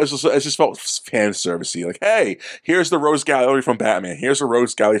get that, but it just felt fan servicey. Like, hey, here's the Rose Gallery from Batman. Here's the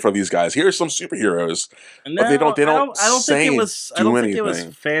Rose Gallery from these guys. Here's some superheroes. No, but they don't I don't think it was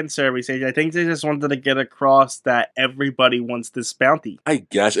anything. fan servicey. I think they just wanted to get across that everybody wants this bounty. I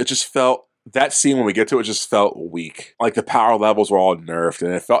guess it just felt... That scene when we get to it just felt weak. Like the power levels were all nerfed,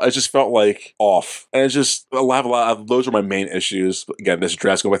 and it just felt like off. And it's just a lot of those are my main issues. Again, this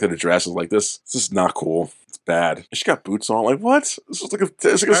dress, going back to the dress, is like this is not cool. It's bad. And she got boots on. Like what? This looks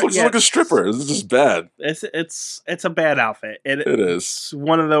like a stripper. This is just bad. It's a bad outfit. It is. It's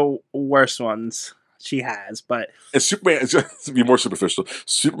one of the worst ones she has, but... And Superman, to be more superficial,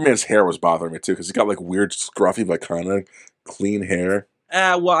 Superman's hair was bothering me too, because he got like weird, scruffy, but kind of clean hair.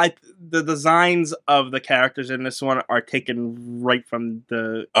 The designs of the characters in this one are taken right from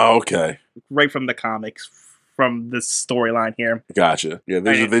the... Oh, okay. Right from the comics, from the storyline here. Gotcha. Yeah,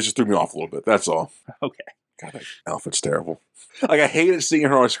 they just threw me off a little bit, that's all. Okay. God, that outfit's terrible. Like, I hated seeing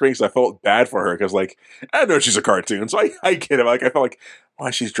her on screen because I felt bad for her, because, like, I know she's a cartoon, so I get it. Like, I felt like,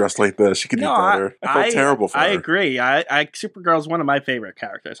 why she's dressed like this? She could do better. I felt terrible for her. I agree. Supergirl's one of my favorite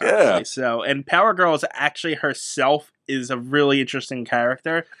characters, honestly. Yeah. So, and Power Girl is actually herself is a really interesting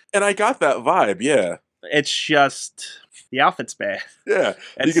character. And I got that vibe, yeah. It's just... The outfit's bad. Yeah,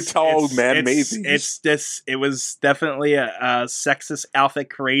 you can tell old man made these. It was definitely a sexist outfit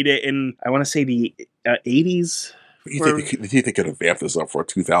created in, I want to say, the 80s. Do you think they could have vamped this up for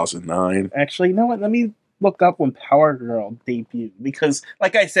 2009? Actually, you know what? Let me look up when Power Girl debuted, because,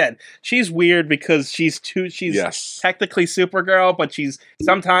 like I said, she's weird because she's technically Supergirl, but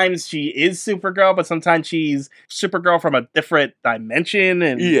sometimes she is Supergirl, but sometimes she's Supergirl from a different dimension.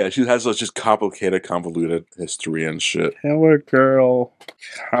 And yeah, she has such just complicated, convoluted history and shit. Power Girl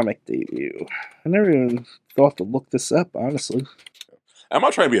comic debut. I never even thought to look this up, honestly. I'm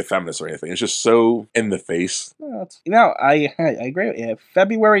not trying to be a feminist or anything. It's just so in the face. I agree with you.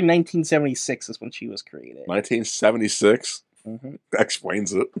 February 1976 is when she was created. 1976? Mm-hmm. That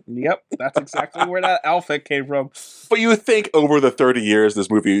explains it. Yep, that's exactly where that outfit came from. But you would think over the 30 years this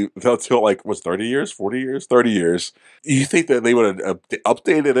movie, until like, was 30 years? 40 years? 30 years. You think that they would have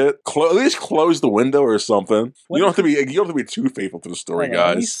updated it? At least closed the window or something. You don't have to be too faithful to the story,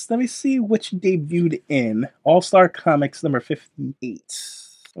 guys. Let me see which debuted in All-Star Comics number 58.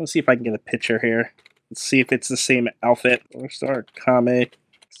 Let's see if I can get a picture here. Let's see if it's the same outfit. All-Star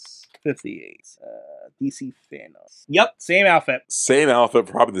Comics 58. DC Thanos. Yep, same outfit. Same outfit,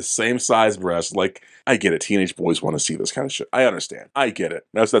 probably the same size breast. Like, I get it. Teenage boys want to see this kind of shit. I understand. I get it.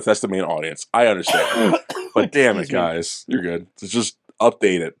 That's the main audience. I understand. But damn it, guys. You're good. Just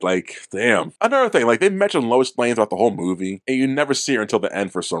update it. Like, damn. Another thing, like, they mentioned Lois Lane throughout the whole movie, and you never see her until the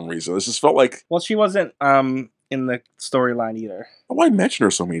end for some reason. This just felt like... Well, she wasn't, in the storyline either. Why mention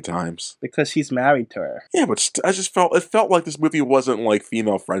her so many times? Because she's married to her. Yeah, but it felt like this movie wasn't like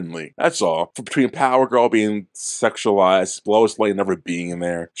female friendly. That's all. Between Power Girl being sexualized, Lois Lane never being in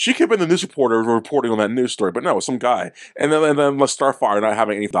there. She could have been the news reporter reporting on that news story, but no, some guy. And then Starfire not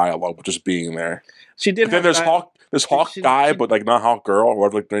having any dialogue, but just being there. She did. But then there's Hawk guy, but like not Hawk girl,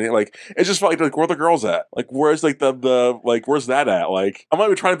 or like it just felt like where the girls at? Like where's like the where's that at? Like I'm not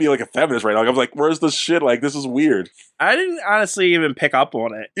even trying to be like a feminist right now. Like, I was like, where's this shit? Like this is weird. I didn't honestly even pick up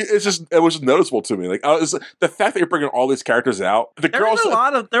on it. It was just noticeable to me. Like the fact that you're bringing all these characters out. There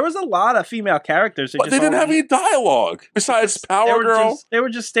was a lot of female characters. But they didn't have any dialogue besides Power Girl. They were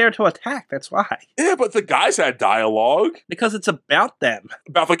just there to attack. That's why. Yeah, but the guys had dialogue because it's about them.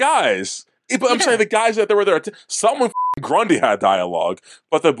 About the guys. But I'm saying the guys that were there. Someone Grundy had dialogue,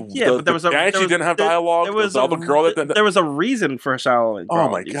 but Banshee didn't have dialogue. There was the other girl that there was a reason for Charlotte. Oh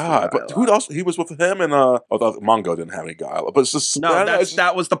my god! But who else? He was with him, and Mongo didn't have any dialogue. But it's just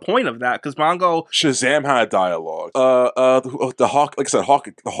that was the point of that because Mongo Shazam had dialogue. The Hawk, like I said,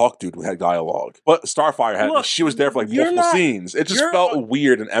 the Hawk dude had dialogue, but Starfire had. She was there for like multiple scenes. It just felt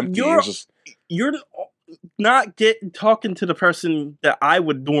weird and empty. not talking to the person that I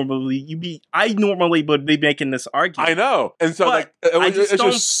would normally I normally would be making this argument. I know, and so But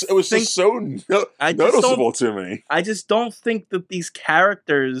it was just so noticeable to me. I just don't think that these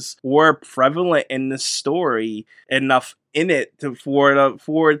characters were prevalent in this story enough in it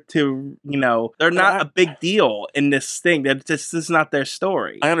for it to, you know, they're not a big deal in this thing. This is not their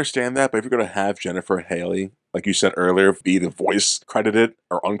story. I understand that, but if you're going to have Jennifer Haley, like you said earlier, be the voice credited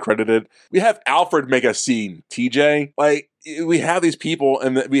or uncredited, we have Alfred make a scene. TJ, like, we have these people,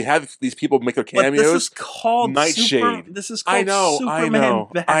 and we have these people make their cameos. But this is called Nightshade. This is called Superman.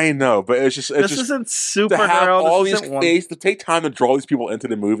 I know, but it's just isn't Supergirl. To have all these faces, to take time to draw these people into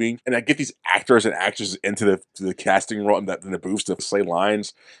the movie, and I get these actors and actresses into the casting role and the booths to say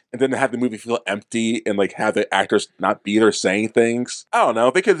lines, and then to have the movie feel empty and like have the actors not be there saying things. I don't know.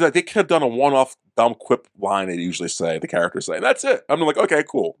 They could have done a one-off dumb quip line they usually say, the characters say. That's it. I'm like, okay,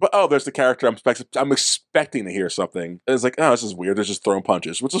 cool. But there's the character I'm expecting to hear something. And it's like, oh, this is weird. They're just throwing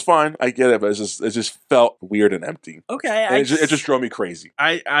punches, which is fine. I get it, but it just felt weird and empty. Okay. And it just drove me crazy.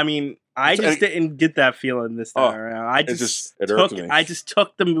 I mean, I just didn't get that feeling this time around. It just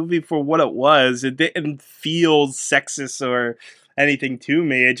took the movie for what it was. It didn't feel sexist or anything to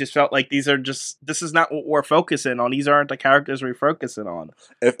me. It just felt like this is not what we're focusing on. These aren't the characters we're focusing on.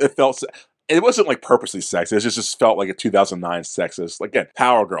 It felt... It wasn't like purposely sexist. It just felt like a 2009 sexist. Like, again,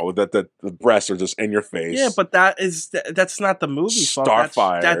 Power Girl, that the breasts are just in your face. Yeah, but that's not the movie.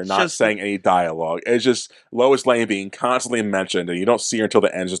 Starfire, that's not just saying any dialogue. It's just Lois Lane being constantly mentioned, and you don't see her until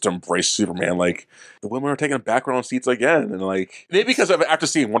the end just to embrace Superman. Like, the women are taking background seats again, and like maybe because after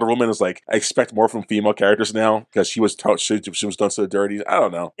seeing Wonder Woman, is like I expect more from female characters now because she was done so dirty. I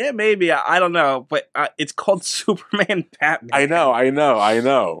don't know. Yeah, maybe I don't know, but it's called Superman Batman. I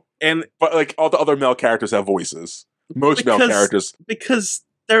know. But like all the other male characters have voices. Most male characters, because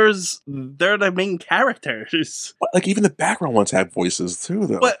they're the main characters. But like even the background ones have voices too,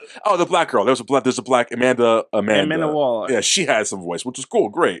 though. But the black girl, there's a black Amanda Waller. Yeah, she had some voice, which was cool,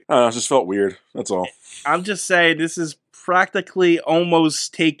 great. It just felt weird. That's all. I'm just saying this is practically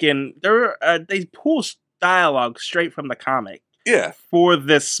almost taken. They pull dialogue straight from the comic. Yeah. For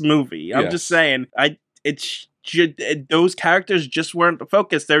this movie, I'm just saying those characters just weren't the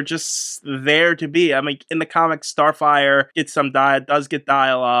focus. They're just there to be. I mean, in the comics, Starfire gets does get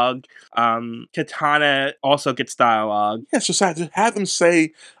dialogue. Katana also gets dialogue. Yeah, so have them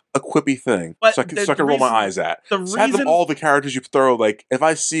say a quippy thing, so I can roll my eyes at. Have them all the characters you throw. Like if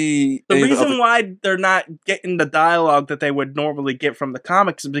I see the reason why they're not getting the dialogue that they would normally get from the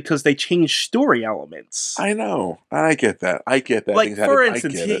comics is because they change story elements. I know, I get that. Like for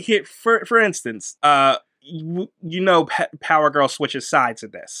instance, Power Girl switches sides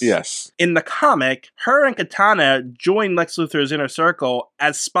in this. Yes. In the comic, her and Katana join Lex Luthor's inner circle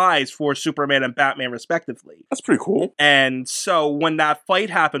as spies for Superman and Batman, respectively. That's pretty cool. And so when that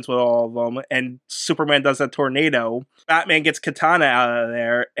fight happens with all of them, and Superman does a tornado, Batman gets Katana out of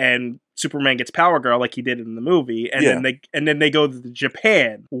there, and Superman gets Power Girl like he did in the movie, and then they go to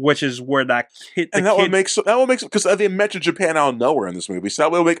Japan, which is where that would make because they mentioned Japan out of nowhere in this movie, so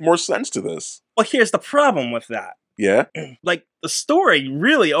that will make more sense to this. Well, here's the problem with that. Yeah, like the story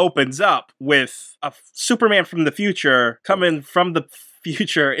really opens up with a Superman from the future coming from the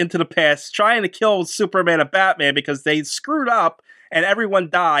future into the past, trying to kill Superman and Batman because they screwed up. And everyone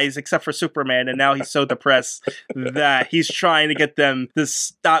dies except for Superman, and now he's so depressed that he's trying to get them to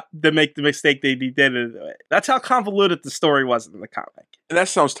stop to make the mistake they did. That's how convoluted the story was in the comic. And that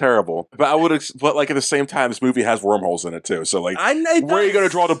sounds terrible, but but like at the same time, this movie has wormholes in it too. So like, where are you going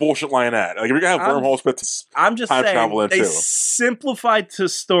to draw the bullshit line at? Like, if you're going to have wormholes, but I'm just saying they simplified the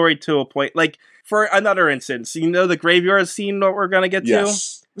story to a point. Like for another instance, the graveyard scene that we're going to get to.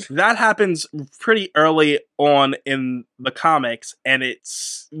 That happens pretty early on in the comics, and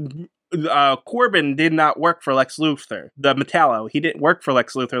it's Corbin did not work for Lex Luthor. The Metallo, he didn't work for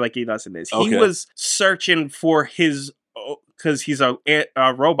Lex Luthor like he does in this. Okay. He was searching for his, because he's a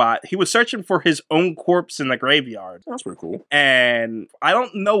robot, he was searching for his own corpse in the graveyard. That's pretty cool. And I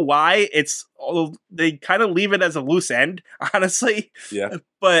don't know why they kind of leave it as a loose end, honestly. Yeah.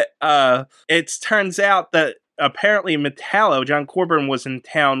 But it turns out that apparently Metallo, John Corbin, was in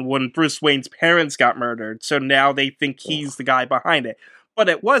town when Bruce Wayne's parents got murdered, so now they think he's the guy behind it. But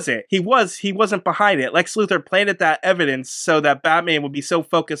it wasn't. He wasn't behind it. Lex Luthor planted that evidence so that Batman would be so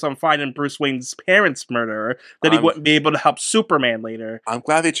focused on finding Bruce Wayne's parents' murderer that he wouldn't be able to help Superman later. I'm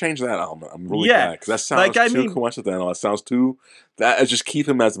glad they changed that element. I'm really glad, because that sounds too coincidental. It sounds too... just keep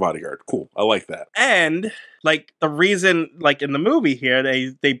him as the bodyguard. Cool. I like that. And like the reason, like in the movie here,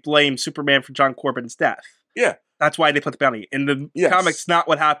 they blame Superman for John Corbin's death. Yeah. That's why they put the bounty. In the comics, not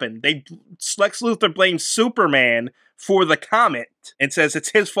what happened. Lex Luthor blames Superman for the comet and says it's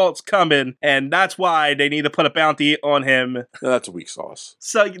his fault it's coming, and that's why they need to put a bounty on him. No, that's a weak sauce.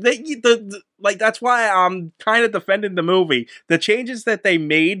 So that's why I'm kind of defending the movie. The changes that they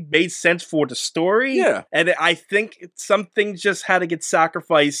made sense for the story. Yeah. And I think some things just had to get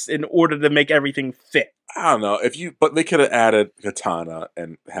sacrificed in order to make everything fit. I don't know but they could have added Katana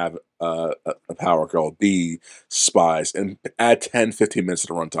and have a Power Girl be spies and add 10, 15 minutes to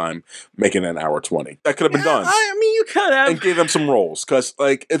the runtime, making it an hour 20. That could have been done. I mean, you could have. And gave them some roles, because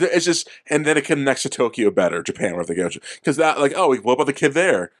like it's just, and then it connects to Tokyo better, Japan, where they go, because that what about the kid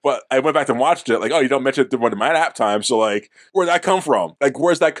there? But I went back and watched it, like, oh, you don't mention it during my nap time, so like, where'd that come from? Like,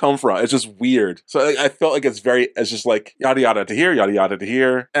 where's that come from? It's just weird. So I felt like it's just like yada yada to here, yada yada to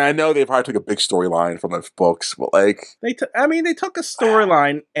here. And I know they probably took a big storyline from the books, but like they took a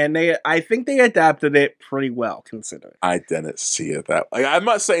storyline and I think they adapted it pretty well, considering. I didn't see it that. Like, I'm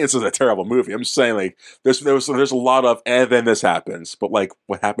not saying this is a terrible movie. I'm just saying like there's a lot of and then this happens, but like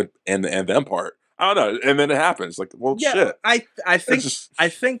what happened and then part. I don't know, and then it happens. Like, well, shit. I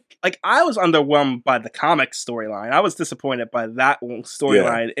think like I was underwhelmed by the comic storyline. I was disappointed by that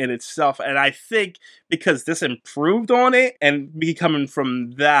storyline in itself, and I think because this improved on it, and me coming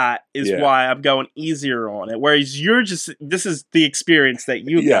from that is why I'm going easier on it. Whereas this is the experience that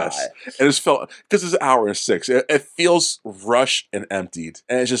you got. And it's felt because it's an hour and 6. It feels rushed and emptied,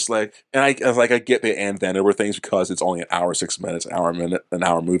 and it's just like, and I get the and then over things because it's only an hour 6 minutes, an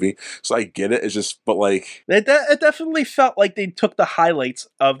hour movie, so I get it. It's just. But like it definitely felt like they took the highlights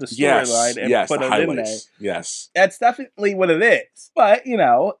of the storyline and put it in there. Yes, that's definitely what it is. But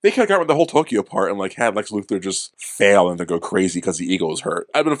they could have got rid of the whole Tokyo part and like had Lex Luthor just fail and then go crazy because the ego was hurt.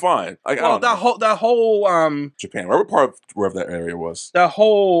 I'd been fine. Like, that whole Japan, wherever part of wherever that area was, the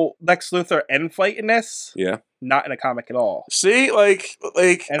whole Lex Luthor end fight in this, not in a comic at all. See, like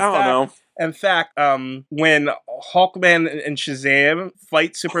I don't know. In fact, when Hawkman and Shazam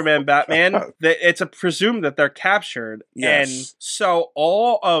fight Superman, Batman, it's presumed that they're captured, and so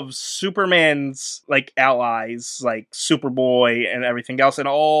all of Superman's like allies, like Superboy and everything else, and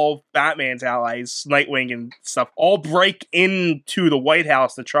all Batman's allies, Nightwing and stuff, all break into the White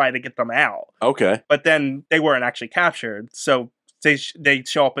House to try to get them out. Okay, but then they weren't actually captured, so. They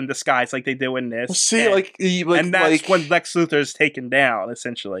show up in disguise like they do in this. See, and that's when Lex Luthor is taken down,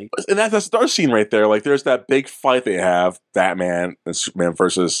 essentially. And that's the scene right there. Like, there's that big fight they have, Batman and Superman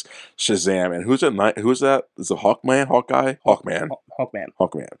versus Shazam. And who's that? Is it Hawkman? Hawkeye? Hawkman.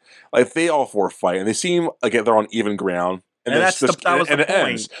 Hawkman. Like, they all four fight, and they seem like they're on even ground. And that was the point.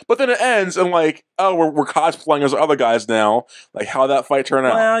 Ends. But then it ends, and like, oh, we're cosplaying as other guys now. Like, how'd that fight turn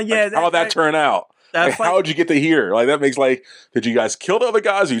out? Well, yeah. Like, how'd that turn out? Like, how'd you get to here? Like, that makes like, did you guys kill the other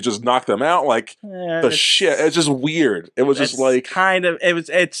guys or you just knock them out? Like, shit. It's just weird. It was just like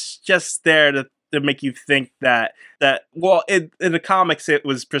it's just there to make you think that in the comics it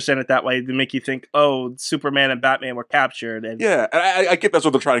was presented that way to make you think, oh, Superman and Batman were captured. And and I get that's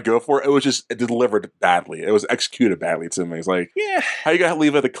what they're trying to go for. It was just delivered badly. It was executed badly to me. It's like, how you gotta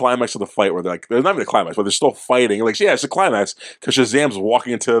leave at the climax of the fight where they're like, they're not even the climax, but they're still fighting. Like, it's the climax because Shazam's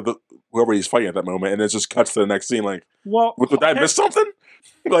walking into whoever he's fighting at that moment, and it just cuts to the next scene. Like, did I miss something?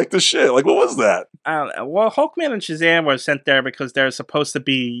 Like, the shit. Like, what was that? I don't know. Well, Hawkman and Shazam were sent there because they're supposed to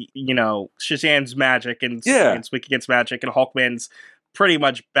be, Shazam's magic and Superman's weak against magic, and Hawkman's pretty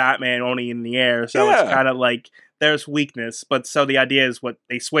much Batman only in the air. So it's kind of like there's weakness. But so the idea is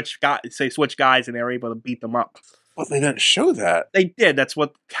they switch guys and they're able to beat them up. But they didn't show that. They did. That's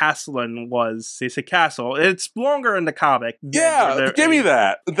what Castleton was. They said Castle. It's longer in the comic. Yeah, give me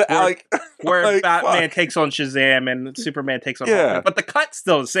that. Where Batman takes on Shazam and Superman takes on Hawkman. But the cut's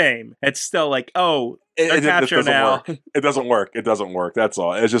still the same. It's still like, oh, they're captured now. It doesn't work. It doesn't work. That's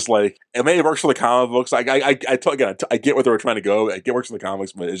all. It's just like, it may work for the comic books. I get what they were trying to go. I get works in the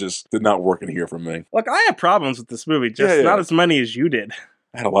comics, but it just did not work in here for me. Look, I have problems with this movie, just not as many as you did.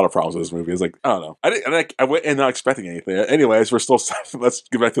 I had a lot of problems with this movie. It's like, I don't know. I went in not expecting anything. Anyways, let's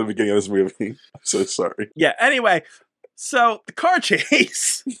get back to the beginning of this movie. I'm so sorry. Yeah, anyway, so the car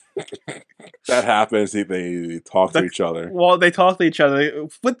chase. That happens. They talk to each other. Well, they talk to each other,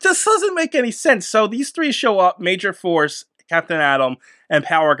 but this doesn't make any sense. So these three show up, Major Force, Captain Atom, and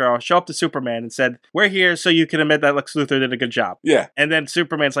Power Girl show up to Superman and said, we're here so you can admit that Lex Luthor did a good job. Yeah. And then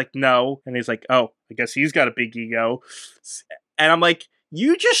Superman's like, no. And he's like, oh, I guess he's got a big ego. And I'm like,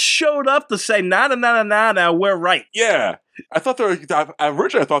 you just showed up to say, nah, we're right. Yeah.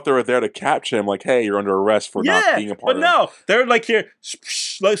 Originally I thought they were there to capture him, like, hey, you're under arrest for not being a part of it. But no, they're like, here,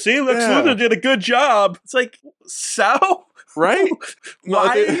 see, Lex Luthor did a good job. It's like, so? Right? Why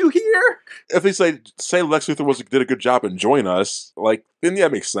are you here? If they say Lex Luthor did a good job and join us, like, then yeah,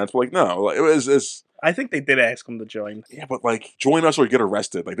 it makes sense. But like, no, like, it's I think they did ask him to join. yeah, but like, join us or get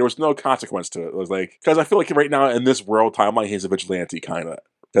arrested. Like, there was no consequence to it. It was like, because I feel like right now in this world timeline, he's a vigilante kind of.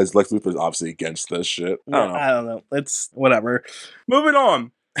 Because Lex Luthor's obviously against this shit. I don't know. It's whatever. Moving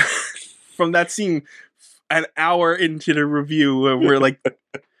on from that scene, an hour into the review, we're like,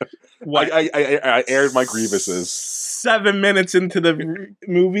 what? I aired my grievances. 7 minutes into the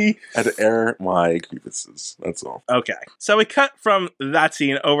movie. I had to air my grievances. That's all. Okay. So we cut from that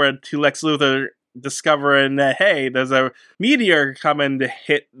scene over to Lex Luthor discovering that, hey, there's a meteor coming to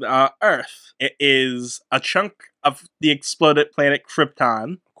hit Earth. It is a chunk of the exploded planet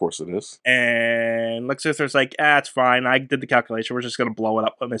Krypton. Of course it is. And Lex Luthor's like, it's fine. I did the calculation. We're just going to blow it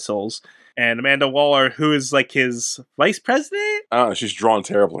up with missiles. And Amanda Waller, who is like his vice president? She's drawn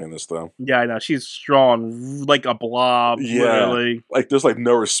terribly in this, though. Yeah, I know. She's drawn like a blob, literally. Like, there's like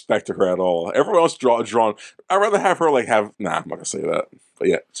no respect to her at all. Everyone else drawn. I'd rather have her like have... Nah, I'm not going to say that. But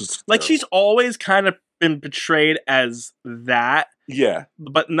yeah. It's just like, terrible. she's always kind of been portrayed as that. Yeah.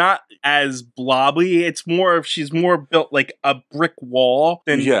 But not as blobby. It's more of she's more built like a brick wall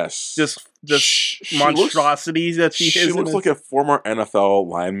than just monstrosities that she is. She looks like a former NFL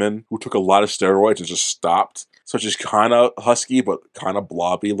lineman who took a lot of steroids and just stopped. So she's kind of husky, but kind of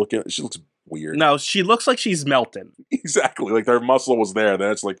blobby looking. She looks weird. No, she looks like she's melting. Exactly. Like, their muscle was there.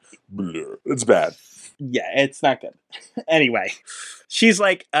 Then it's like, blur. It's bad. Yeah, it's not good. Anyway, she's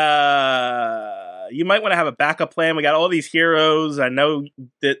like, you might want to have a backup plan. We got all these heroes. I know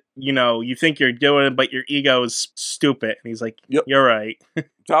that, you think you're doing it, but your ego is stupid. And he's like, yep. You're right.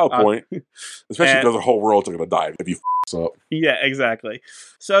 Valid point. Especially because the whole world's going to die if you up. Yeah, exactly.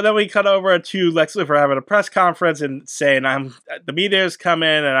 So then we cut over to Lex Luthor having a press conference and saying, the meteor's coming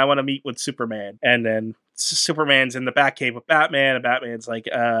and I want to meet with Superman. And then Superman's in the Batcave with Batman, and Batman's like,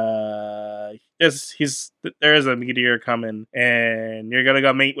 there is a meteor coming, and you're gonna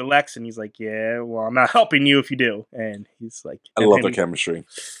go meet with Lex, and he's like, yeah, well, I'm not helping you if you do, and he's like, I love the chemistry.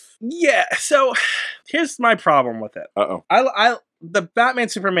 Yeah, so here's my problem with it. The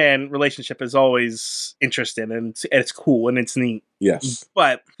Batman-Superman relationship is always interesting, and it's cool, and it's neat. Yes.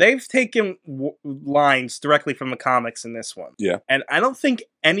 But they've taken lines directly from the comics in this one. Yeah. And I don't think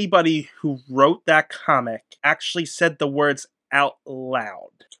anybody who wrote that comic actually said the words out loud.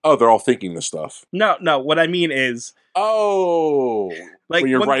 Oh, they're all thinking this stuff. No, what I mean is... Oh! Like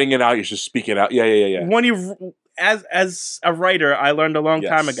when you're writing it out, you should speak it out. Yeah. When you... As a writer, I learned a long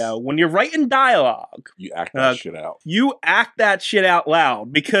time ago, when you're writing dialogue, you act that shit out. You act that shit out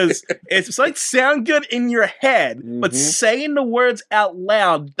loud because it's like sound good in your head, but saying the words out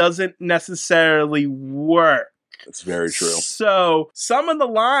loud doesn't necessarily work. It's very true. So some of the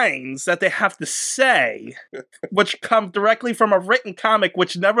lines that they have to say, which come directly from a written comic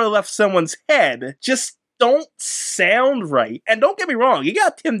which never left someone's head, just don't sound right. And don't get me wrong, you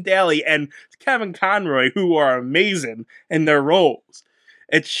got Tim Daly and Kevin Conroy who are amazing in their roles.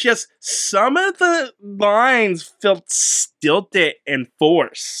 It's just some of the lines felt stilted and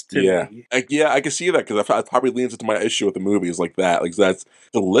forced to me. I can see that because that probably leans into my issue with the movie is like that. Like, that's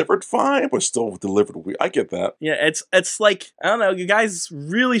delivered fine, but still delivered weird. I get that. Yeah, it's like, I don't know, you guys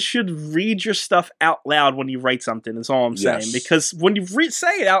really should read your stuff out loud when you write something, is all I'm saying. Yes. Because when you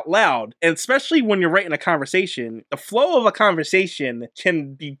say it out loud, and especially when you're writing a conversation, the flow of a conversation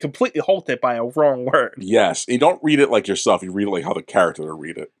can be completely halted by a wrong word. Yes, and you don't read it like yourself, you read it like how the character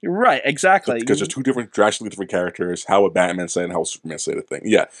read it. Right, exactly. Because there's two drastically different characters, how would Batman say and how would Superman say the thing.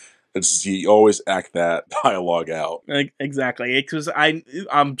 Yeah. You always act that dialogue out. Exactly. Because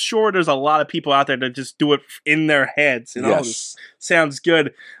I'm sure there's a lot of people out there that just do it in their heads. And this sounds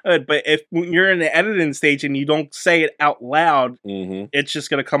good. But when you're in the editing stage and you don't say it out loud, it's just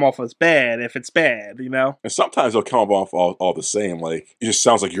going to come off as bad if it's bad, And sometimes it'll come off all the same. Like, it just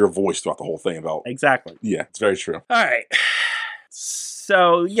sounds like your voice throughout the whole thing about... Exactly. Yeah, it's very true. All right.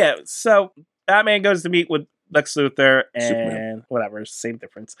 So Batman goes to meet with Lex Luthor and Superman. Whatever, same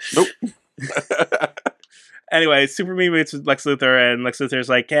difference. Nope. Anyway, Superman meets with Lex Luthor, and Lex Luthor's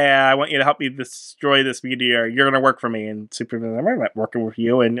like, hey, I want you to help me destroy this meteor. You're going to work for me. And Superman's like, I'm not working with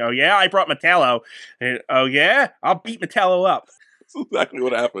you. And, oh, yeah, I brought Metallo. And, oh, yeah, I'll beat Metallo up. That's exactly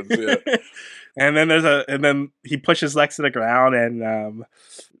what happens, yeah. And then he pushes Lex to the ground, and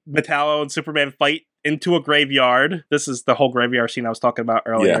Metallo and Superman fight into a graveyard. This is the whole graveyard scene I was talking about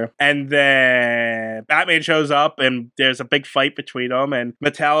earlier. Yeah. And then Batman shows up and there's a big fight between them, and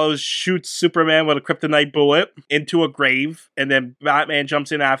Metallo shoots Superman with a kryptonite bullet into a grave, and then Batman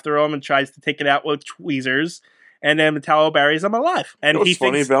jumps in after him and tries to take it out with tweezers. and then Metallo buries him alive. And What's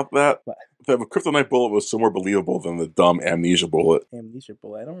funny about that? What? The kryptonite bullet was so more believable than the dumb amnesia bullet. Amnesia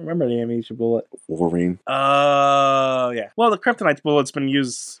bullet. I don't remember the amnesia bullet. Wolverine. Oh, yeah. Well, the kryptonite bullet's been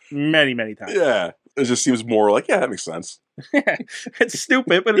used many, many times. Yeah. It just seems more like, yeah, that makes sense. It's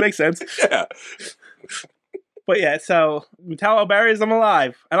stupid, but it makes sense. Yeah. But yeah, so Metallo buries him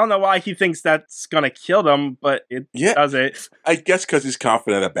alive. I don't know why he thinks that's going to kill them, but it doesn't. I guess because he's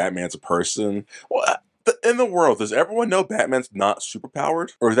confident that Batman's a person. Well, in the world, does everyone know Batman's not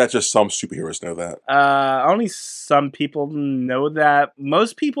superpowered? Or is that just some superheroes know that? Only some people know that.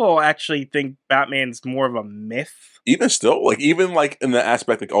 Most people actually think Batman's more of a myth. Even still? Even in the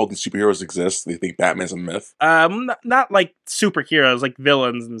aspect all these superheroes exist, they think Batman's a myth? Not like superheroes, like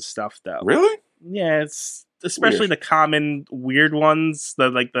villains and stuff, though. Really? Yeah, it's... Especially the common weird ones,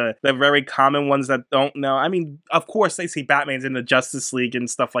 the very common ones that don't know. I mean, of course they see Batman's in the Justice League and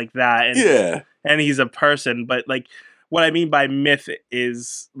stuff like that. And, and he's a person, but what I mean by myth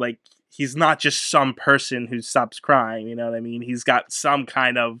is he's not just some person who stops crying. You know what I mean? He's got some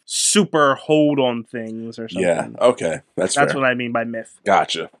kind of super hold on things or something. Yeah. Okay. That's fair. what I mean by myth.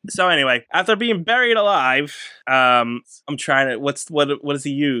 Gotcha. So anyway, after being buried alive, I'm trying to. What does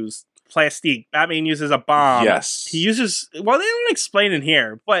he use? Plastique. Batman uses a bomb. Yes. He uses... Well, they don't explain it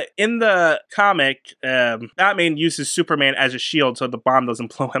here, but in the comic, Batman uses Superman as a shield so the bomb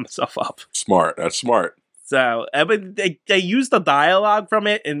doesn't blow himself up. Smart. That's smart. So, but they use the dialogue from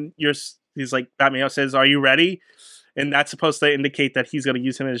it, and he's like, Batman says, "Are you ready?" And that's supposed to indicate that he's going to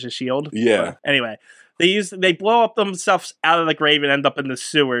use him as a shield. Yeah. But anyway... They blow up themselves out of the grave and end up in the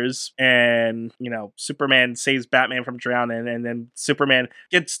sewers, and Superman saves Batman from drowning, and then Superman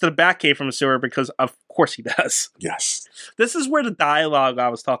gets to the Batcave from the sewer because of course he does. Yes. This is where the dialogue I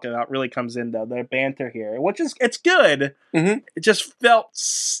was talking about really comes in, though. Their banter here, it's good. Mm-hmm. It just felt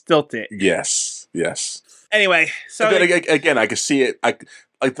stilted. Yes. Anyway, so again, I can see it.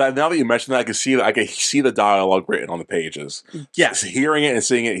 Now that you mention that, I can see the dialogue written on the pages. Yes. Hearing it and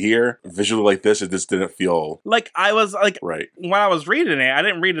seeing it here, visually like this, it just didn't feel... I was right. When I was reading it, I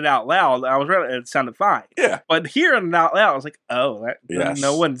didn't read it out loud. I was reading it sounded fine. Yeah. But hearing it out loud, I was like, oh, yes.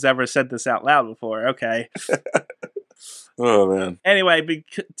 No one's ever said this out loud before. Okay. Oh, man. Anyway,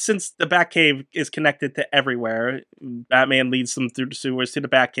 since the Batcave is connected to everywhere, Batman leads them through the sewers to the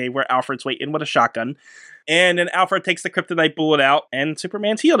Batcave where Alfred's waiting with a shotgun. And then Alfred takes the kryptonite bullet out, and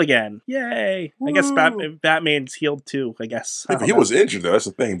Superman's healed again. Yay! I guess Batman's healed too, I guess. Yeah, but he was injured, though. That's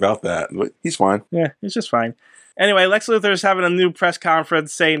the thing about that. He's fine. Yeah, he's just fine. Anyway, Lex Luthor is having a new press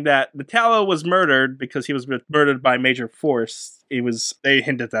conference saying that Metallo was murdered because he was murdered by Major Force. They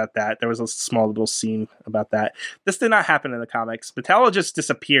hinted at that. There was a small little scene about that. This did not happen in the comics. Metallo just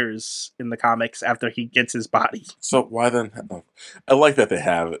disappears in the comics after he gets his body. So why then? I like that they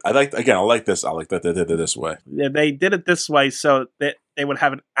have it. I like this. I like that they did it this way. Yeah, they did it this way so that they would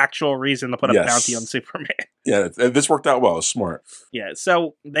have an actual reason to put a bounty on Superman. Yeah, this worked out well. It's smart. Yeah,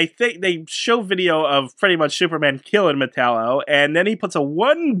 so they show video of pretty much Superman killing Metallo, and then he puts a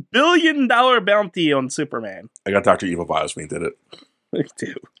 $1 billion bounty on Superman. I got Dr. Evil vibes when he did it. Me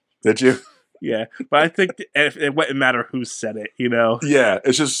too. Did you? Yeah, but I think it wouldn't matter who said it, Yeah,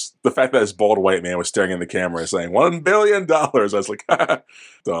 it's just the fact that this bald white man was staring in the camera and saying $1 billion. I was like,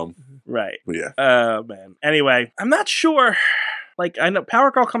 dumb. Right. But yeah. Oh, man. Anyway, I'm not sure. I know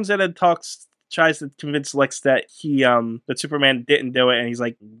Power Girl comes in and tries to convince Lex that that Superman didn't do it, and he's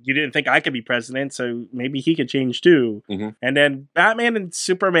like, "You didn't think I could be president, so maybe he could change too." Mm-hmm. And then Batman and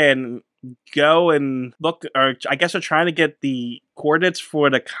Superman go and look, or I guess they're trying to get the coordinates for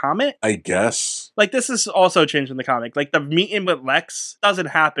the comet. I guess. This is also changed in the comic. The meeting with Lex doesn't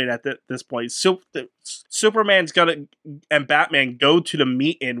happen at this point. Superman's and Batman go to the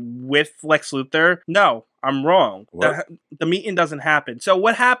meeting with Lex Luthor. No, I'm wrong. The meeting doesn't happen. So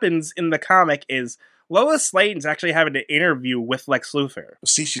what happens in the comic is Lois Lane's actually having an interview with Lex Luthor.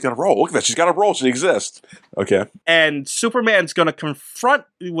 See, she's got a role. Look at that. She's got a role. She exists. Okay. And Superman's going to confront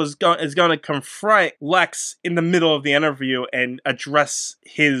Lex in the middle of the interview and address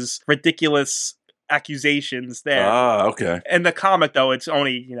his ridiculous accusations there. Okay. In the comic, though, it's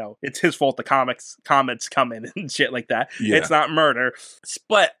only, it's his fault the comments come in and shit like that. Yeah. It's not murder.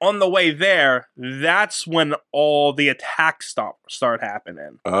 But on the way there, that's when all the attacks start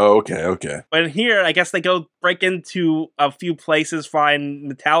happening. Oh, okay. But here, I guess they go break into a few places, find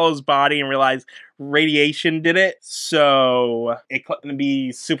Metallo's body, and realize radiation did it. So it couldn't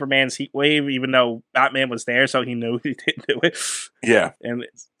be Superman's heat wave, even though Batman was there, so he knew he didn't do it. Yeah. And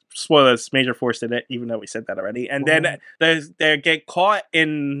spoilers, Major Force did it, even though we said that already. And then they get caught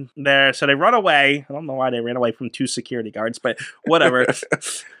in there, so they run away. I don't know why they ran away from two security guards, but whatever.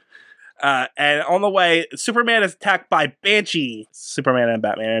 And on the way, Superman is attacked by Banshee. Superman and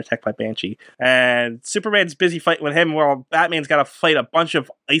Batman are attacked by Banshee. And Superman's busy fighting with him while Batman's got to fight a bunch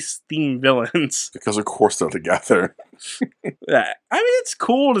of ice-themed villains. Because of course they're together. Yeah. I mean, it's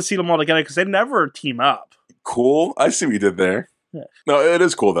cool to see them all together because they never team up. Cool. I see what you did there. Yeah. No, it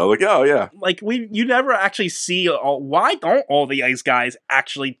is cool though. Like, oh yeah. Like you never actually see why don't all the ice guys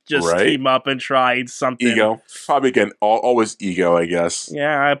actually just team up and try something? Ego. Probably again, always ego, I guess.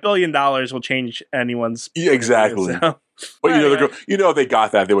 Yeah, $1 billion will change anyone's. Yeah, exactly. So. But they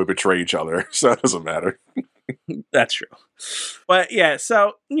got that they would betray each other, so it doesn't matter. That's true. But yeah,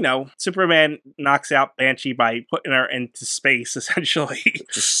 so Superman knocks out Banshee by putting her into space, essentially,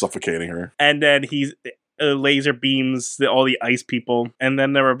 just suffocating her, and then he's. Laser beams all the ice people, and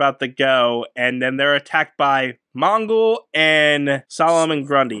then they're about to go, and then they're attacked by Mongul and Solomon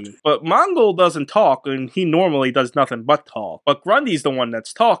Grundy. But Mongul doesn't talk, and he normally does nothing but talk. But Grundy's the one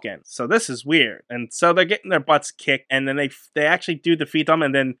that's talking, so this is weird. And so they're getting their butts kicked, and then they actually do defeat them,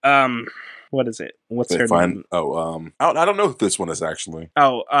 and then what is it? What's her name? Oh, I don't know who this one is actually.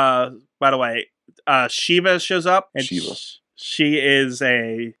 Oh, by the way, Shiva shows up. And Shiva. She is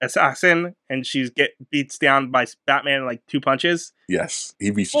a assassin, and she's beats down by Batman in like 2 punches. Yes, he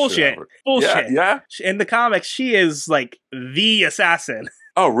beats bullshit. Bullshit. Yeah. In the comics, she is like the assassin.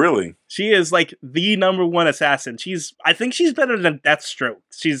 Oh, really? She is like the #1 assassin. I think she's better than Deathstroke.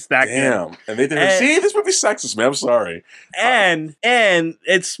 She's that good. Damn. And they didn't see this movie's sexist, man. I'm sorry. And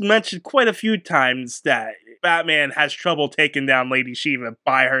it's mentioned quite a few times that Batman has trouble taking down Lady Shiva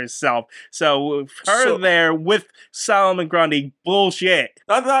by herself. So there with Solomon Grundy, bullshit.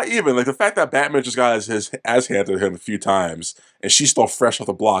 Not even. Like the fact that Batman just got his ass handed to him a few times and she's still fresh off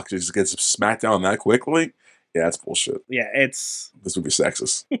the block, just gets smacked down that quickly. Yeah, that's bullshit. Yeah, this would be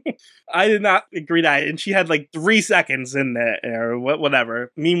sexist. I did not agree that, and she had like 3 seconds in there, or whatever.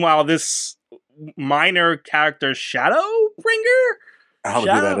 Meanwhile, this minor character, Shadowbringer. I don't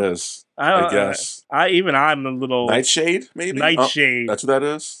know who that is. I guess. I'm a little Nightshade, maybe. Nightshade. That's what that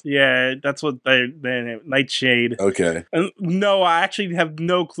is. Yeah, that's what they Nightshade. Okay. No, I actually have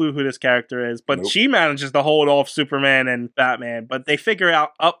no clue who this character is, but she manages to hold off Superman and Batman. But they figure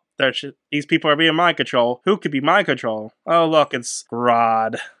out, these people are being mind control. Who could be mind control? Oh, look, it's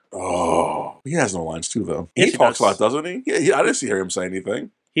Grodd. Oh, he has no lines too, though. Yes, he talks a lot, doesn't he? Yeah, I didn't see him say anything.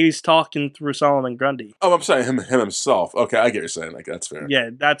 He's talking through Solomon Grundy. Oh, I'm saying him himself. Okay, I get what you're saying. Like that's fair. Yeah,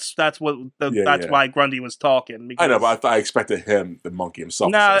 that's why Grundy was talking. I know, but I expected him, the monkey himself.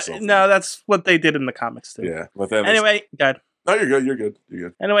 No, that's what they did in the comics too. Yeah, but then anyway, good. No, you're good. You're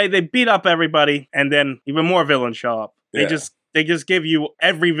good. Anyway, they beat up everybody, and then even more villains show up. They just give you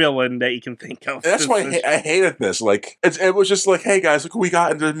every villain that you can think of. And that's why I hated this. Like, it was just like, hey guys, look what we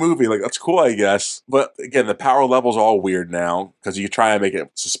got in the movie. Like, that's cool, I guess. But again, the power levels are all weird now because you try and make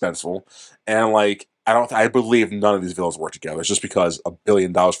it suspenseful. And like, I believe none of these villains work together. It's just because $1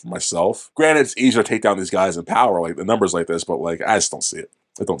 billion for myself. Granted, it's easier to take down these guys in power, like the numbers like this, but like, I just don't see it.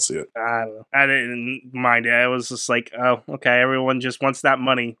 I don't see it. I don't know. I didn't mind it. I was just like, oh, okay, everyone just wants that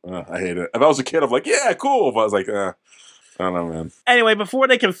money. I hate it. If I was a kid, I'm like, yeah, cool. But I was like, I don't know, man. Anyway, before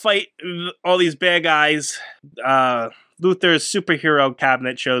they can fight all these bad guys, Luthor's superhero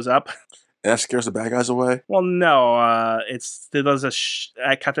cabinet shows up. And that scares the bad guys away? Well, no. It does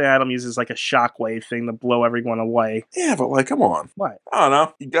Captain Atom uses like a shockwave thing to blow everyone away. Yeah, but like, come on. What? I don't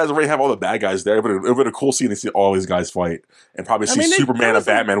know. You guys already have all the bad guys there, but it would have been a cool scene to see all these guys fight and probably see Superman and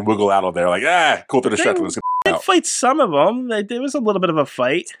Batman wiggle out of there. Like, cool to distract them. They fight some of them. There was a little bit of a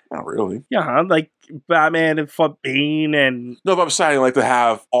fight. Not really. Yeah, like Batman and fought Bane and... No, but I'm saying like to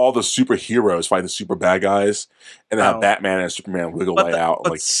have all the superheroes fight the super bad guys and then have Batman and Superman wiggle way out.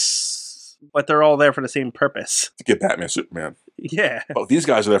 But they're all there for the same purpose. To get Batman Superman. Yeah. Oh, these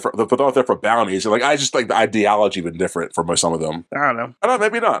guys are there they're not there for bounties. And like, I just like the ideology been different for some of them. I don't know.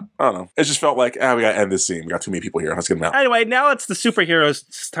 Maybe not. I don't know. It just felt like, we gotta end this scene. We got too many people here. Let's get them out. Anyway, now it's the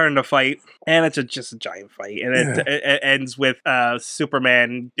superheroes' turn to fight. And it's just a giant fight. And it ends with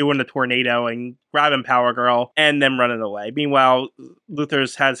Superman doing the tornado and grabbing Power Girl and them running away. Meanwhile,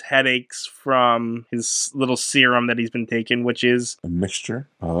 Luthor has headaches from his little serum that he's been taking, which is... a mixture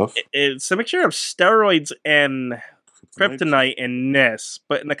of... It's a mixture of steroids and... kryptonite in this,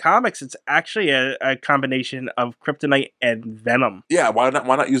 but in the comics, it's actually a combination of kryptonite and venom. Yeah, why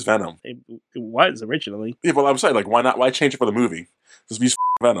not use venom? It was originally. Yeah, but I'm saying, like, why not? Why change it for the movie? Just use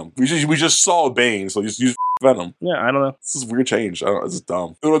venom. We just saw Bane, so just use venom. Yeah, I don't know. This is a weird change. I don't know. This is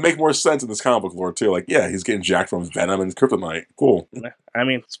dumb. It would make more sense in this comic book lore too. Like, yeah, he's getting jacked from venom and kryptonite. Cool. I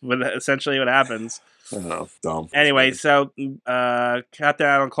mean, it's essentially what happens. I don't know. Dumb. Anyway, so Captain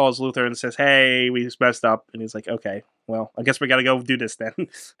Atom calls Luthor and says, "Hey, we just messed up," and he's like, "Okay." well, I guess we gotta go do this then.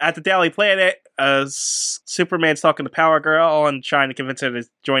 At the Daily Planet, Superman's talking to Power Girl and trying to convince her to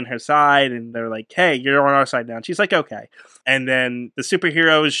join her side, and they're like, hey, you're on our side now. And she's like, okay. And then the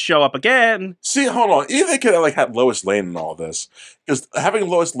superheroes show up again. See, hold on. Even they could have like had Lois Lane in all this, because having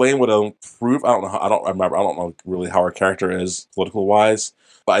Lois Lane would improve. I don't know. I don't know really how her character is political wise.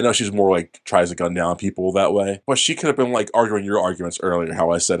 But I know she's more like tries to gun down people that way. But she could have been like arguing your arguments earlier. How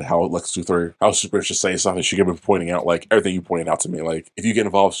I said how Lex Luthor, how Superman should say something. She could have been pointing out like everything you pointed out to me. Like if you get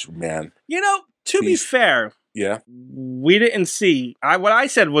involved, Superman. To be fair, yeah, we didn't see. What I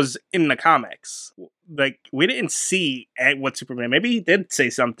said was in the comics. Like we didn't see what Superman. Maybe he did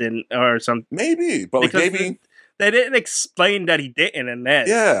say something or something. Maybe, but like maybe. They didn't explain that he didn't, and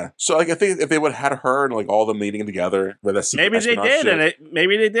then So like I think if they would have had her and like all the meeting together, but that's maybe they did,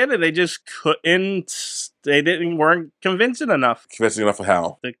 maybe they did, and they just couldn't. Weren't convincing enough. Convincing enough of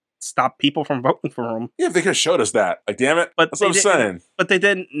how to stop people from voting for him. Yeah, if they could have showed us that. Like, damn it, that's what I'm saying. But they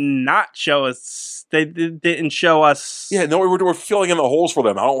did not show us. They didn't show us. Yeah, no, we're filling in the holes for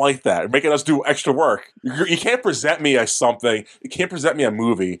them. I don't like that. You're making us do extra work. You can't present me as something. You can't present me a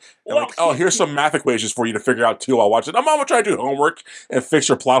movie. And here's some math equations for you to figure out too. I'll watch it. I'm gonna try to do homework and fix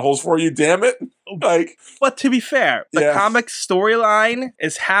your plot holes for you. Damn it! But to be fair, the comic storyline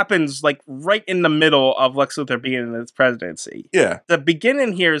happens like right in the middle of Lex Luthor being in his presidency. Yeah, the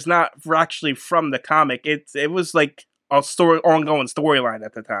beginning here is not actually from the comic. It was like a ongoing storyline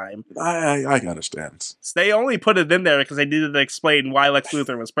at the time. I understand. So they only put it in there because they needed to explain why Lex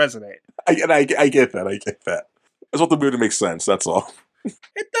Luthor was president. I get that. I just want the movie to make sense. That's all.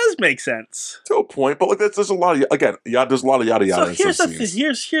 It does make sense to a point, but like there's a lot of there's a lot of yada yada. So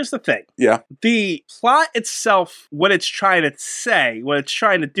here's the thing. Yeah, the plot itself, what it's trying to say, what it's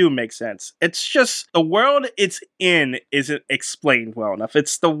trying to do, makes sense. It's just the world it's in isn't explained well enough.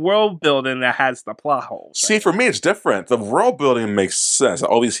 It's the world building that has the plot holes. See, for me, it's different. The world building makes sense.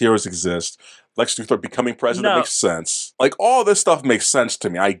 All these heroes exist. Lex Luthor becoming president makes sense. Like all this stuff makes sense to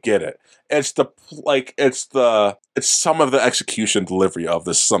me. I get it. It's some of the execution delivery of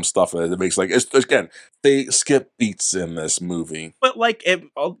this. Some stuff that makes they skip beats in this movie. But like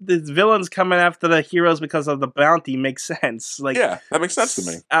the villains coming after the heroes because of the bounty makes sense. Like yeah, that makes sense to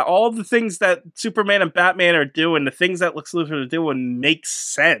me. All the things that Superman and Batman are doing, the things that Lex Luthor are doing, makes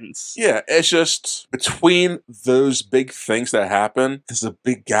sense. Yeah, it's just between those big things that happen, there's a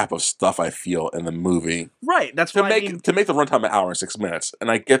big gap of stuff I feel in the movie. Right. That's to make the runtime an hour and 6 minutes, and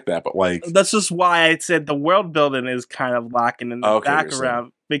I get that, but like that's just why I said the world building is kind of lacking in the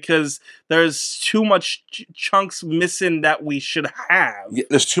background because there's too much chunks missing that we should have. Yeah,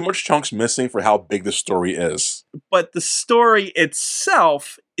 there's too much chunks missing for how big the story is. But the story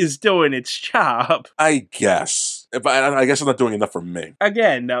itself is doing its job. I guess. But I guess it's not doing enough for me.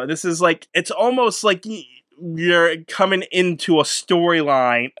 Again, no, this is like, it's almost like you're coming into a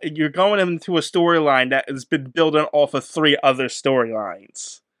storyline. You're going into a storyline that has been building off of 3 other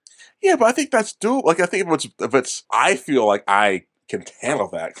storylines. Yeah, but I think that's doable. Like, I think if it's, I feel like I can handle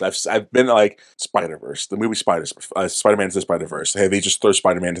that because I've been like Spider-Verse, the movie Spider-Man's the Spider-Verse. Hey, they just throw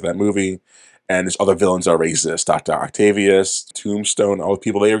Spider-Man into that movie, and there's other villains that already exist. Dr. Octavius, Tombstone, all the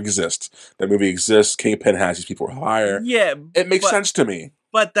people, they exist. That movie exists. Kingpin has these people higher. Yeah, it makes sense to me.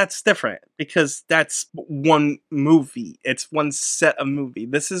 But that's different because that's one movie. It's one set of movie.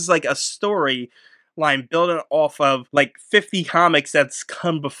 This is like a story line building off of like 50 comics that's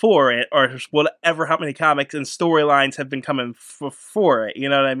come before it, or whatever, how many comics and storylines have been coming before it. You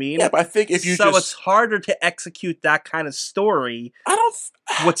know what I mean? Yeah, but I think if you it's harder to execute that kind of story.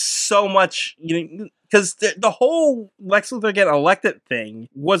 With so much, because the whole Lex Luthor getting elected thing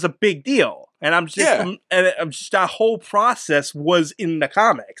was a big deal. And that whole process was in the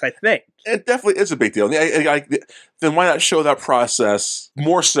comics, I think. It definitely is a big deal. Then why not show that process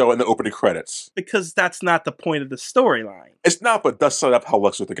more so in the opening credits? Because that's not the point of the storyline. It's not, but it does set up how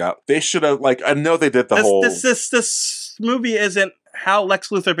Lex Luthor got. They should have, I know they did This movie isn't how Lex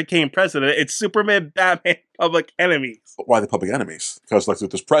Luthor became president. It's Superman, Batman, Public Enemies. But why the Public Enemies? Because Lex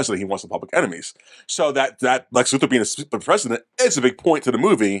Luthor's president, he wants the Public Enemies. So that Lex Luthor being the president is a big point to the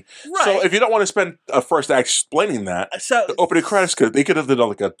movie. Right. So if you don't want to spend a first act explaining that, the opening credits could have done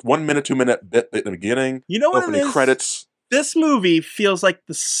like a 1 minute, 2 minute bit in the beginning. You know what opening credits. This movie feels like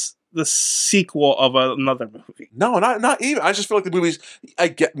the sequel of another movie. No, not even. I just feel like the movies, I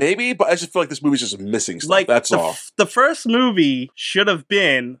get maybe, but I just feel like this movie's just missing stuff. Like, that's all. The first movie should have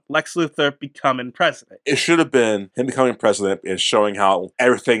been Lex Luthor becoming president. It should have been him becoming president and showing how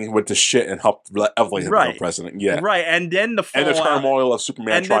everything went to shit and helped elevate him become president. Yeah, right. And then the fallout, and the turmoil of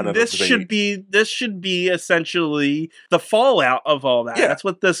Superman and trying then to this should be essentially the fallout of all that. Yeah. That's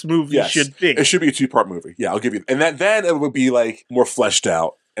what this movie should be. It should be a 2-part movie. Yeah, I'll give you. And then it would be like more fleshed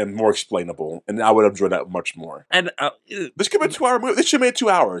out and more explainable, and I would enjoy that much more. And this could be a 2-hour movie. This should be 2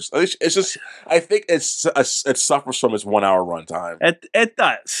 hours. It's just, I think it suffers from its 1 hour runtime. It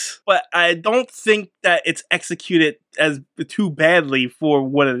does, but I don't think that it's executed as too badly for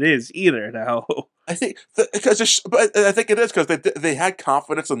what it is either. Now, I think but I think it is because they had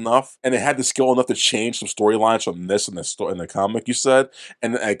confidence enough and they had the skill enough to change some storylines from this and in the comic you said,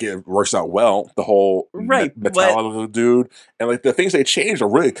 and like, it works out well. The whole mentality of the dude and like the things they changed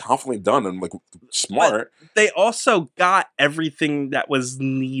are really confidently done and like smart. They also got everything that was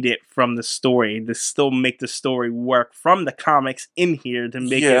needed from the story to still make the story work from the comics in here to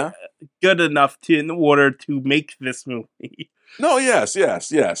make it good enough in order to make this movie. No, yes.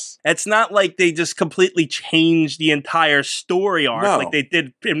 It's not like they just completely changed the entire story arc like they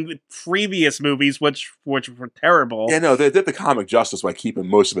did in previous movies, which were terrible. Yeah, no, they did the comic justice by keeping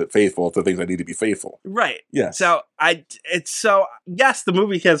most of it faithful to things that need to be faithful. Right. Yes. So yes, the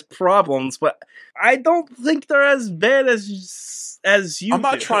movie has problems, but I don't think they're as bad as you. I'm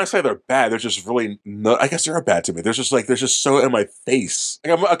not trying to say they're bad. They're just really I guess they are bad to me. They're just so in my face.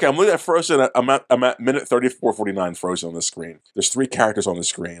 Like, I'm looking at Frozen. I'm at minute 34:49 Frozen on the screen. There's 3 characters on the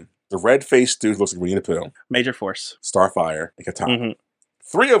screen. The red-faced dude who looks like Winnie the Pooh. Major Force. Starfire and Katana.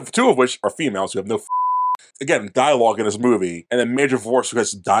 2 of which are females who have no again, dialogue in this movie, and then Major Force who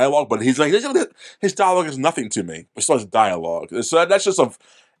has dialogue, but he's like, his dialogue is nothing to me. He still has dialogue. So that's just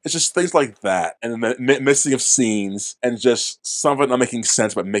it's just things like that, and then the missing of scenes, and just some of it not making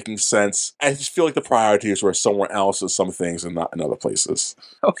sense, but making sense. I just feel like the priorities were somewhere else in some things and not in other places.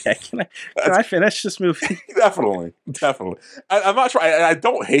 Okay, can I finish this movie? Definitely. I'm not trying. I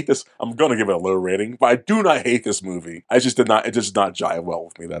don't hate this. I'm gonna give it a low rating, but I do not hate this movie. It just did not jive well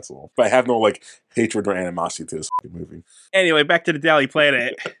with me. That's all. But I have no like hatred or animosity to this movie. Anyway, back to the Daily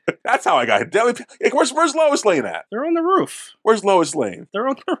Planet. That's how I got it. Where's Lois Lane at? They're on the roof. Where's Lois Lane? They're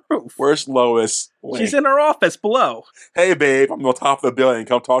on the roof. Where's Lois Lane? She's in her office below. Hey, babe, I'm on top of the building.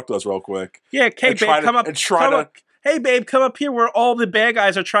 Come talk to us real quick. Yeah, hey, babe, come up. Hey, babe, come up here where all the bad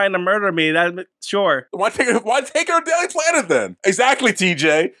guys are trying to murder me. Sure. Why take her to Daily Planet then? Exactly,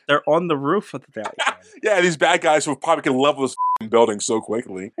 TJ. They're on the roof of the Daily Planet. Yeah, these bad guys who probably can level this building so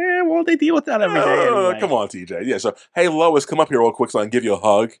quickly. Yeah, well, they deal with that every day anyway. Come on, TJ. Yeah, so, hey, Lois, come up here real quick so I can give you a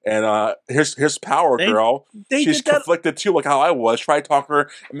hug. And here's Power Girl. She's conflicted too, like how I was. Try to talk to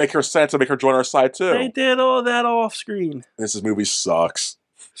her and make her sense and make her join our side too. They did all that off screen. This movie sucks.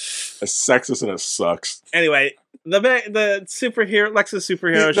 It's sexist and it sucks. Anyway, the superhero, Lex's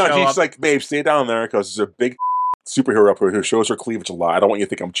superhero show she's up. like, babe, stay down there because there's a big superhero up here who shows her cleavage a lot. I don't want you to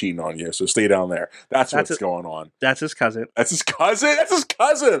think I'm cheating on you, so stay down there. That's what's going on. That's his cousin.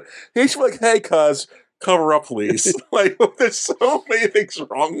 He's like, hey, cuz, cover up, please. Like, there's so many things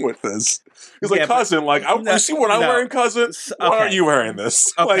wrong with this. He's like, cousin, like, you see what I'm wearing, cousin? Why aren't you wearing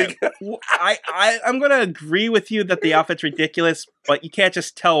this? Okay. Like, I'm going to agree with you that the outfit's ridiculous, but you can't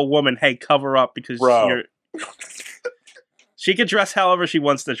just tell a woman, hey, cover up because you're... She can dress however she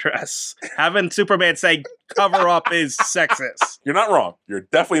wants to dress. Having Superman say cover up is sexist. You're not wrong. You're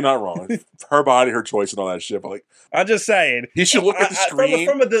definitely not wrong. Her body, her choice, and all that shit. But like, I'm just saying. He should look at the screen.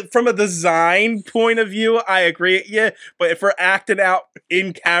 From a design point of view, I agree with you. But if we're acting out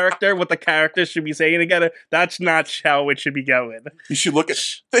in character, what the characters should be saying together, that's not how it should be going. You should look at...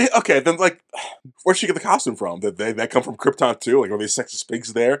 Okay, then like, where'd she get the costume from? Did they come from Krypton too? Like, are they sexist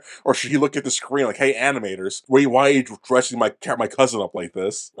pigs there? Or should he look at the screen like, hey, animators, why are you dressing my cousin up like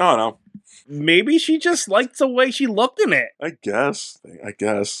this? I don't know. Maybe she just liked the way she looked in it. I guess.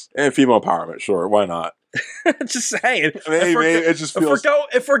 And female empowerment, sure. Why not? Just saying. Maybe it just feels...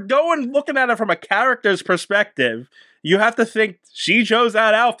 If we're going looking at it from a character's perspective, you have to think she chose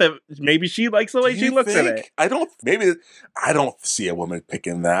that outfit. Maybe she likes the way she looks in it. I don't see a woman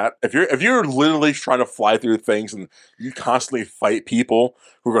picking that. If you're literally trying to fly through things and you constantly fight people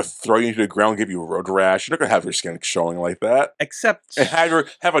who are going to throw you into the ground and give you a road rash, you're not going to have your skin showing like that. Except... And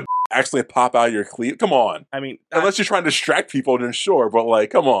have a accidentally pop out of your cleat. Come on. I mean... Unless you're trying to distract people, then sure, but like,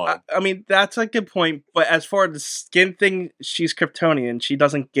 come on. I mean, that's a good point, but as far as the skin thing, she's Kryptonian. She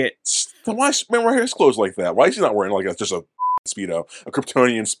doesn't get... Then why is man wearing his clothes like that? Why is he not wearing like just a Speedo? A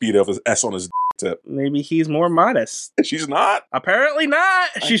Kryptonian Speedo with an S on his tip. Maybe he's more modest. She's not. Apparently not.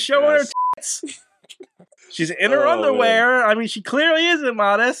 She's showing her tits. She's in her underwear. Man. I mean, she clearly isn't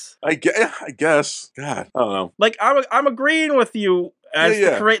modest. I guess. God, I don't know. Like, I'm agreeing with you. As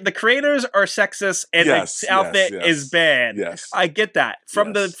the creators are sexist and the outfit is bad. Yes, I get that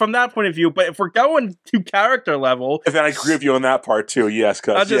from that point of view. But if we're going to character level, and then I agree with you on that part too. Yes,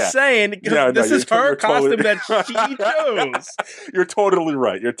 because I'm just saying this is her costume that she chose. You're totally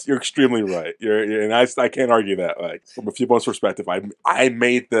right. You're extremely right. And I can't argue that. Like from a few months' perspective, I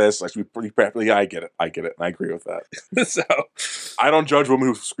made this. Like pretty practically. I get it. And I agree with that. So I don't judge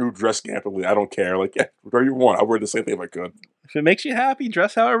women who dress scantily. I don't care. Like whatever you want. I wear the same thing if I could. If it makes you happy,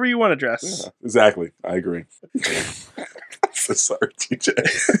 dress however you want to dress. Yeah, exactly. I agree. So sorry,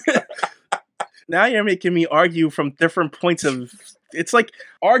 TJ. Now you're making me argue from different points of... It's like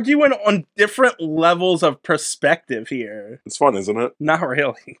arguing on different levels of perspective here. It's fun, isn't it? Not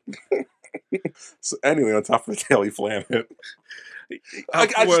really. So anyway, on top of the Daily Planet... I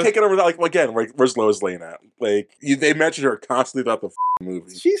just take it over that, like, again, like, where's Lois Lane at? Like, they mention her constantly throughout the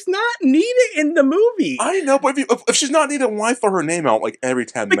movie. She's not needed in the movie. I know, but if she's not needed, why throw her name out, like, every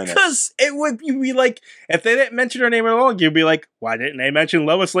 10 minutes? Because it would be like, if they didn't mention her name at all, you'd be like, why didn't they mention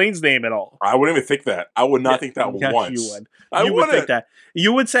Lois Lane's name at all? I wouldn't even think that. I would not think that yes, once. You would. You would think that.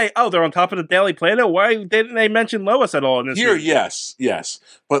 You would say, oh, they're on top of the Daily Planet? Why didn't they mention Lois at all in this movie? Yes.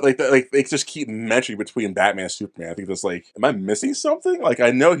 But, like, they just keep mentioning between Batman and Superman. I think that's like, am I missing something? Like,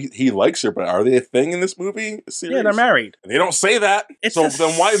 I know he likes her, but are they a thing in this movie series? Yeah, they're married. They don't say that.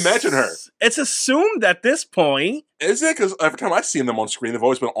 Then why mention her? It's assumed at this point. Is it? Because every time I've seen them on screen, they've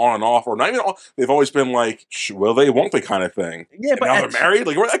always been on and off, or not even on. They've always been like, will they, won't they kind of thing. Yeah, but now they're married?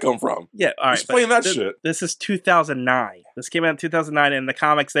 Like, where'd that come from? Yeah, all right. Explain that shit. This is 2009. This came out in 2009, and in the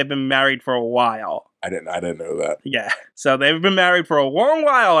comics, they've been married for a while. I didn't know that. Yeah. So they've been married for a long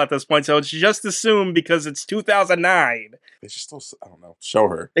while at this point, so it's just assumed because it's 2009. They should still, I don't know, show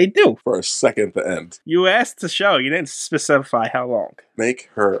her. They do. For a second at the end. You asked to show. You didn't specify how long.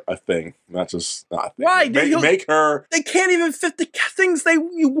 Make her a thing, not just not a thing. Why? Make her... They can't even fit the things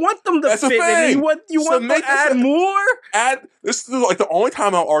you want them to That's fit. And you want them to add more? This is like the only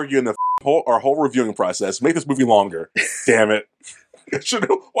time I'll argue in the whole reviewing process. Make this movie longer. Damn it.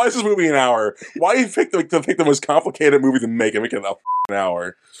 Why is this movie an hour? Why you pick the most complicated movie to make it an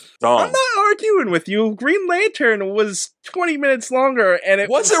hour? Dumb. I'm not arguing with you. Green Lantern was 20 minutes longer, and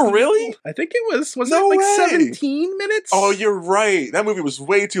was it really? I think it was. Was no it like way. 17 minutes? Oh, you're right. That movie was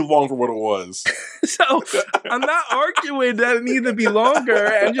way too long for what it was. So I'm not arguing that it needs to be longer.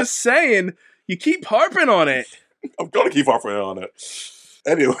 I'm just saying you keep harping on it. I'm gonna keep harping on it.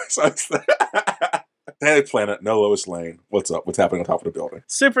 Anyways, Daily Planet, no Lois Lane. What's up? What's happening on top of the building?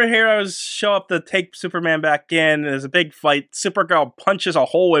 Superheroes show up to take Superman back in. There's a big fight. Supergirl punches a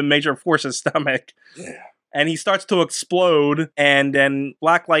hole in Major Force's stomach. Yeah. And he starts to explode. And then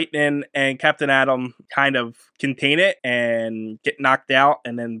Black Lightning and Captain Atom kind of contain it and get knocked out.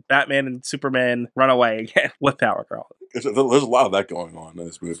 And then Batman and Superman run away again with Power Girl. There's a lot of that going on in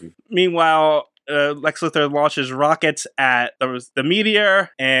this movie. Meanwhile, Lex Luthor launches rockets at the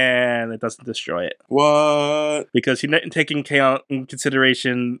meteor, and it doesn't destroy it. What? Because he didn't take in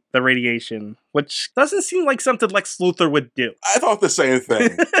consideration the radiation, which doesn't seem like something Lex Luthor would do. I thought the same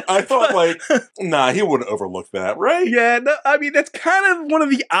thing. I thought, nah, he wouldn't overlook that, right? Yeah, no, I mean, that's kind of one of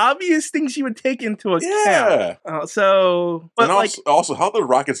the obvious things you would take into account. Yeah. But also, how did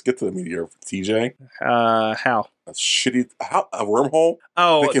rockets get to the meteor, TJ? How? A wormhole?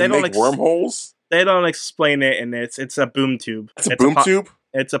 Oh, they can make wormholes? They don't explain it, and it's a boom tube. It's a boom tube?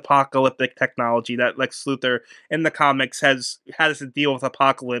 It's apocalyptic technology that Lex Luthor in the comics has to deal with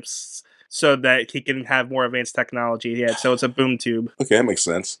apocalypse so that he can have more advanced technology. Yeah, so it's a boom tube. Okay, that makes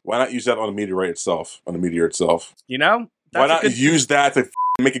sense. Why not use that on the meteor itself? You know? Why not use that to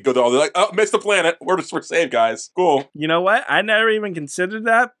make it go to all? They're like, oh, missed the planet. We're saved, guys. Cool. You know what? I never even considered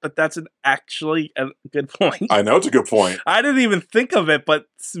that, but that's actually a good point. I know it's a good point. I didn't even think of it, but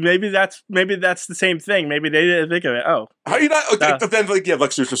maybe that's the same thing. Maybe they didn't think of it. Oh, how you not? Okay, then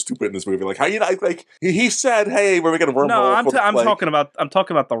Lex Luthor's stupid in this movie. Like, how you not? Like, he said, "Hey, we're making a wormhole." No, I'm talking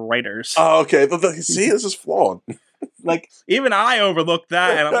about the writers. Oh, okay. See, this is flawed. Like, even I overlooked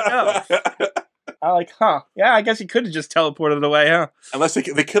that, and I'm like, oh. I'm like, yeah, I guess he could have just teleported away, huh? Unless they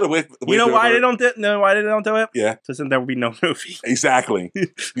could have waited. You know why they don't do it? Yeah. So then there would be no movie. Exactly.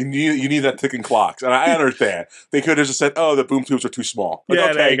 you need that ticking clocks. And I understand. They could have just said, oh, the boom tubes are too small. Like, yeah,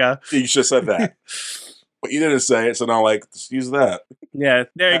 okay, there you go. You should have said that. But you didn't say it, so now, just use that. Yeah,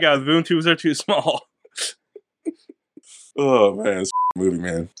 there you go. The boom tubes are too small. Oh, man. This movie,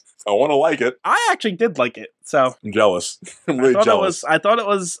 man. I want to like it. I actually did like it, so I'm jealous. I'm really jealous. I thought it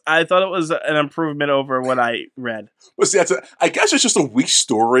was an improvement over what I read. But see, I guess it's just a weak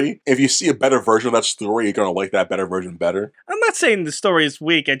story. If you see a better version of that story, you're gonna like that better version better. I'm not saying the story is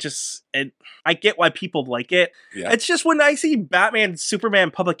weak. I get why people like it. Yeah. It's just when I see Batman and Superman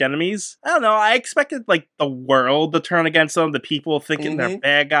public enemies, I don't know. I expected like the world to turn against them, the people thinking they're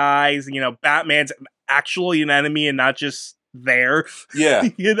bad guys. You know, Batman's actually an enemy and not just there. Yeah.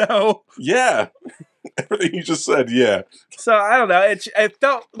 You know? Yeah. Everything you just said, yeah. So I don't know. It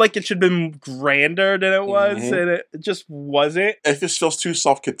felt like it should have been grander than it was, and it just wasn't. It just feels too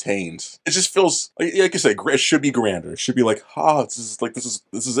self-contained. It just feels like I said, it should be grander. It should be like, this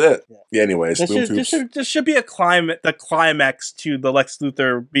is it. Yeah. Anyways, this should be the climax to the Lex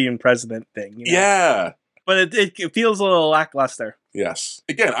Luthor being president thing. You know? Yeah. But it feels a little lackluster. Yes.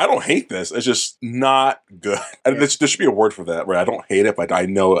 Again, I don't hate this. It's just not good. Yeah. There should be a word for that, right? I don't hate it, but I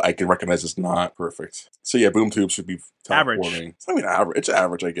know I can recognize it's not perfect. So yeah, Boom Tube should be teleporting. Average. It's not even average. It's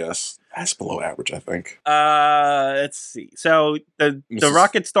average, I guess. That's below average, I think. Let's see. So the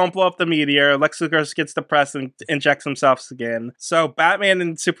rockets don't blow up the meteor. Lex Luthor gets depressed and injects himself again. So Batman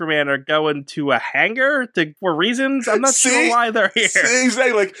and Superman are going to a hangar for reasons. I'm not sure why they're here.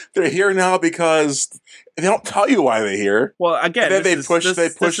 Exactly. Like they're here now because they don't tell you why they're here. Well, again,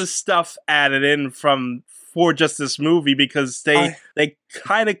 this is stuff added in for just this movie because they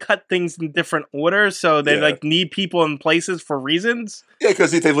kind of cut things in different orders, so they like need people in places for reasons. Yeah,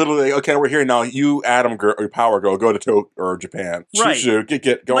 because they literally we're here now. You, Atom Girl, or Power Girl, go to Tokyo or Japan.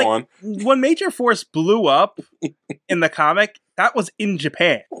 Right, go on. When Major Force blew up in the comic, that was in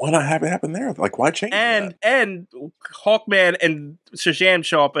Japan. Why not have it happen there? Like, why change that? And Hawkman and Shazam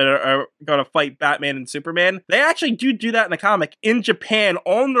show up and are going to fight Batman and Superman. They actually do that in the comic in Japan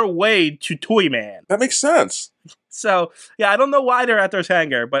on their way to Toyman. That makes sense. So, yeah, I don't know why they're at their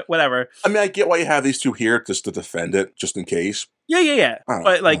hangar, but whatever. I mean, I get why you have these two here just to defend it, just in case. Yeah.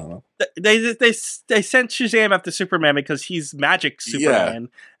 But, like, they sent Shazam after Superman because he's magic Superman.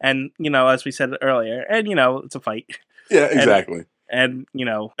 Yeah. And, you know, as we said earlier, and, you know, it's a fight. Yeah, exactly. And, you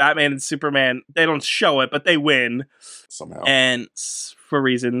know, Batman and Superman, they don't show it, but they win. Somehow. And for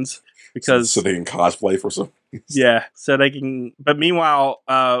reasons. Because so they can cosplay for some reason. Yeah, so they can. But meanwhile,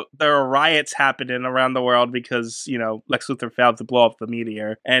 there are riots happening around the world because, you know, Lex Luthor failed to blow up the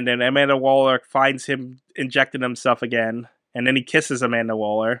meteor. And then Amanda Waller finds him injecting himself again. And then he kisses Amanda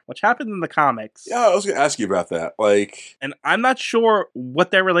Waller, which happened in the comics. Yeah, I was going to ask you about that. And I'm not sure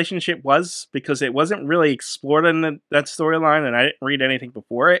what their relationship was because it wasn't really explored in that storyline, and I didn't read anything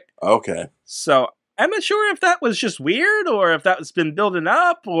before it. Okay. So I'm not sure if that was just weird or if that's been building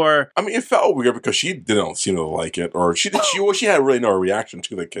up or... I mean, it felt weird because she didn't seem to like it, or she had really no reaction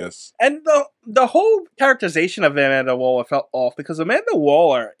to the kiss. And the whole characterization of Amanda Waller felt off because Amanda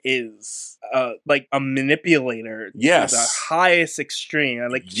Waller is like a manipulator to the highest extreme.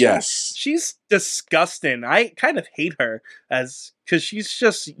 Like, she's disgusting. I kind of hate her because she's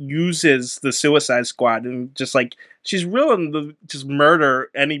just uses the Suicide Squad and just like she's willing to just murder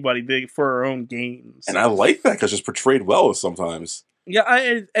anybody for her own gains. And I like that because it's portrayed well sometimes.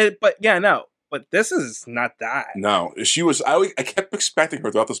 Yeah, but this is not that. No, she was. I kept expecting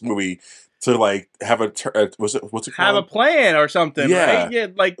her throughout this movie to like have what's it called? Have a plan or something. Yeah, right? Yeah,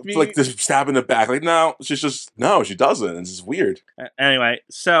 like this stab in the back. Like she doesn't. It's just weird. Anyway,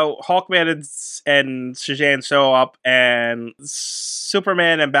 so Hawkman and Shazam show up, and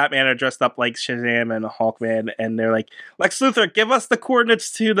Superman and Batman are dressed up like Shazam and Hawkman, and they're like, Lex Luthor, give us the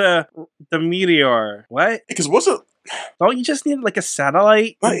coordinates to the meteor. What? Because wasn't. Don't you just need like a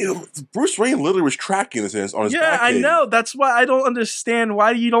satellite? Bruce Wayne literally was tracking this on his back. Yeah, I know. That's why I don't understand why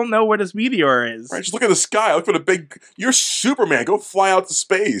you don't know where this meteor is. Right, just look at the sky. Look for the big... You're Superman. Go fly out to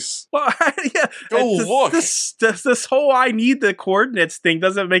space. Well, yeah. Go look. This whole I need the coordinates thing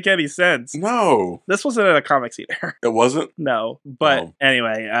doesn't make any sense. No. This wasn't in a comics either. It wasn't? No. But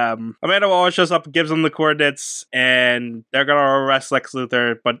anyway, Amanda Waller shows up, gives them the coordinates, and they're going to arrest Lex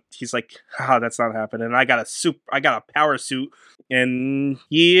Luthor, but he's like, that's not happening. I got a power suit, and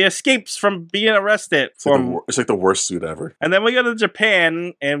he escapes from being arrested. It's like the worst suit ever. And then we go to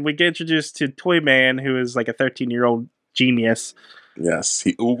Japan, and we get introduced to Toyman, who is like a 13-year-old genius. Yes,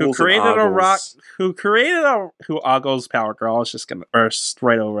 he oogles who ogles Power Girl. I was just gonna burst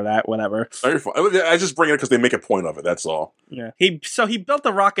right over that. Whatever. I just bring it because they make a point of it. That's all. Yeah. He built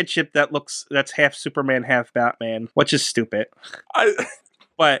a rocket ship that's half Superman, half Batman, which is stupid.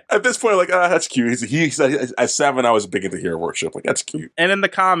 But at this point, like, that's cute. He said at 7, I was big into hero worship. Like, that's cute. And in the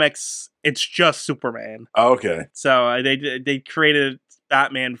comics, it's just Superman. Oh, okay. So they created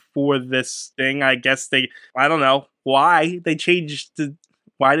Batman for this thing. I guess I don't know why they changed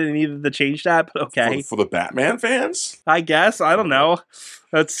why they needed to change that, but okay. For the Batman fans? I guess. I don't know.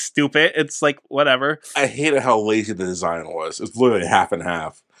 That's stupid. It's like, whatever. I hated how lazy the design was. It's literally half and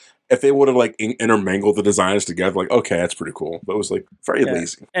half. If they would have like intermingled the designs together, like, okay, that's pretty cool. But it was like very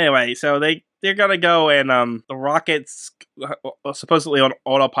lazy. Anyway, so they're gonna go and the Rocket's supposedly on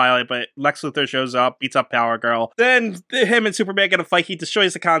autopilot, but Lex Luthor shows up, beats up Power Girl. Then him and Superman get a fight. He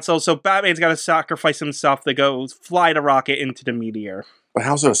destroys the console, so Batman's got to sacrifice himself to go fly the rocket into the meteor. But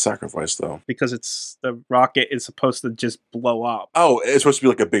how's that a sacrifice, though? Because the rocket is supposed to just blow up. Oh, it's supposed to be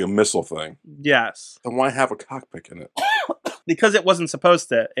like a big missile thing. Yes. Then why have a cockpit in it? Because it wasn't supposed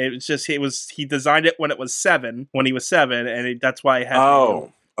to. It was just he designed it when he was 7, and that's why it had.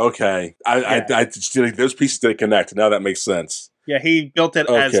 Oh, okay. I just, those pieces didn't connect. Now that makes sense. Yeah, he built it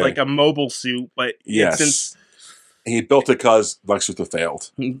as like a mobile suit, but yes. He built it because Lex Luthor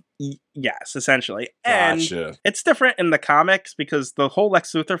failed. Yes, essentially. Gotcha. And it's different in the comics because the whole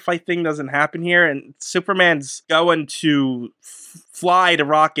Lex Luthor fight thing doesn't happen here, and Superman's going to fly the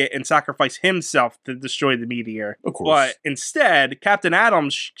rocket and sacrifice himself to destroy the meteor. Of course. But instead, Captain Atom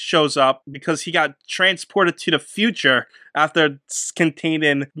shows up because he got transported to the future after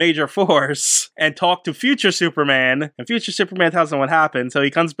containing Major Force and talked to future Superman. And future Superman tells him what happened. So he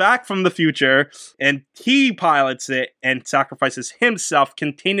comes back from the future and he pilots it and sacrifices himself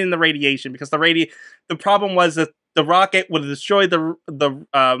containing the radiation because the problem was that the rocket would have destroyed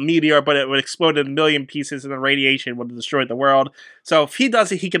the meteor, but it would explode in a million pieces, and the radiation would have destroyed the world. So if he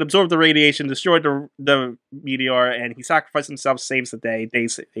does it, he can absorb the radiation, destroy the meteor, and he sacrifices himself, saves the day. They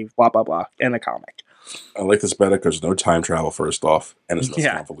blah blah blah in the comic. I like this better because there's no time travel, first off, and it's less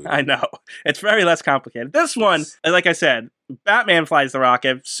convoluted. I know. It's very less complicated. This one, like I said, Batman flies the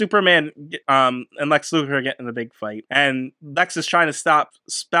rocket, Superman and Lex Luthor get in the big fight, and Lex is trying to stop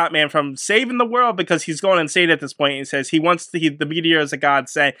Batman from saving the world because he's going insane at this point. He says he wants the meteor as a god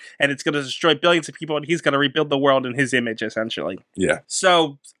say, and it's going to destroy billions of people, and he's going to rebuild the world in his image, essentially. Yeah.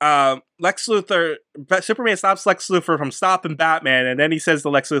 So, Superman stops Lex Luthor from stopping Batman, and then he says to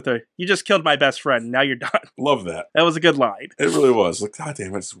Lex Luthor, "You just killed my best friend. Now you're done." Love that. That was a good line. It really was. Like, God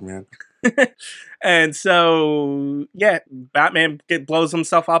damn it, Superman. And so, yeah, Batman blows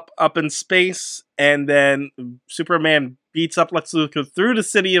himself up in space, and then Superman beats up Lex Luthor through the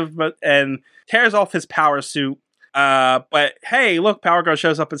city and tears off his power suit. But hey, look, Power Girl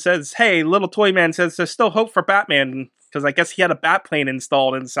shows up and says, "Hey, little toy man says there's still hope for Batman." Because I guess he had a bat plane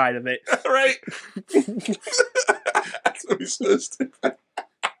installed inside of it. Right. That's what he says.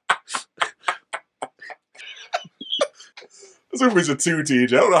 This movie's a 2, TJ. I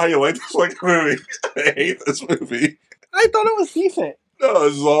don't know how you like this fucking movie. I hate this movie. I thought it was decent. No,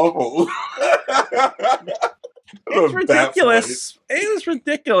 this is awful. It's ridiculous. It is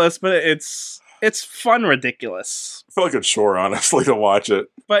ridiculous, but it's fun ridiculous. I feel like a chore, honestly, to watch it.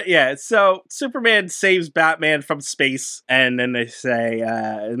 But yeah, so Superman saves Batman from space, and then they say,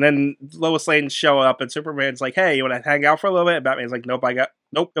 and then Lois Lane show up, and Superman's like, "Hey, you want to hang out for a little bit?" And Batman's like, "Nope,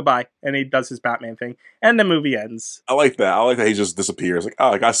 goodbye." And he does his Batman thing, and the movie ends. I like that. I like that he just disappears. Like, oh,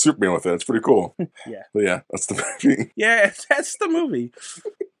 I got Superman with it. It's pretty cool. Yeah. But yeah, that's the movie. Yeah, that's the movie.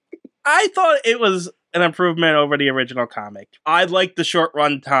 I thought it was an improvement over the original comic. I liked the short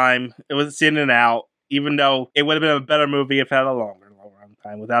run time. It was in and out, even though it would have been a better movie if it had a longer run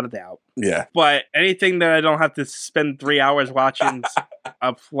time, without a doubt. Yeah. But anything that I don't have to spend 3 hours watching is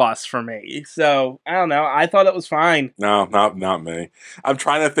a plus for me. So, I don't know. I thought it was fine. No, not me. I'm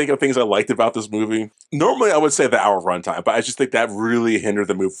trying to think of things I liked about this movie. Normally, I would say the hour runtime, but I just think that really hindered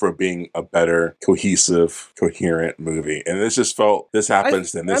the movie from being a better, cohesive, coherent movie. And this just felt, this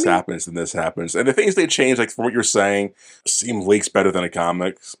happens, then this happens, then this happens. And the things they change, like from what you're saying, seem leaks better than the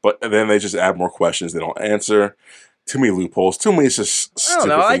comics, but then they just add more questions they don't answer. Too many loopholes. Too many just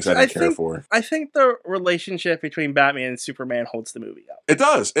stupid things I didn't care for. I think the relationship between Batman and Superman holds the movie up. It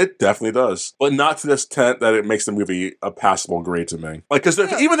does. It definitely does. But not to this extent that it makes the movie a passable grade to me. Like, because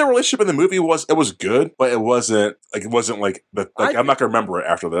even the relationship in the movie was good, but it wasn't like I'm not gonna remember it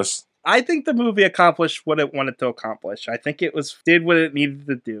after this. I think the movie accomplished what it wanted to accomplish. I think it did what it needed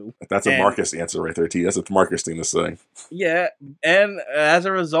to do. That's a Marcus answer right there, T. That's a Marcus thing to say. Yeah, and as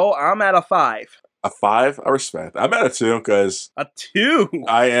a result, I'm at a 5. A 5? I respect. I'm at a 2 because a 2.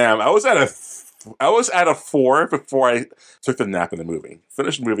 I am. I was at a 4 before I took the nap in the movie.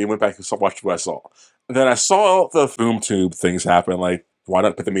 Finished the movie, went back and watched what I saw. And then I saw the boom tube things happen. Like, why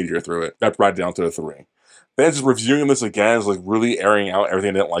not put the meteor through it? That brought it down to a 3. Then just reviewing this again is like really airing out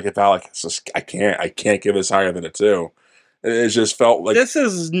everything I didn't like about. Like, it's just, I can't give this higher than a 2. It just felt like this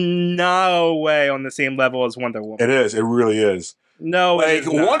is no way on the same level as Wonder Woman. It is. It really is. No, Like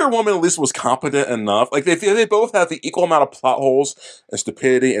Wonder Woman at least was competent enough. Like they both have the equal amount of plot holes and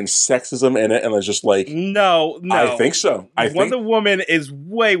stupidity and sexism in it, and it's just like no. I think so. Wonder Woman is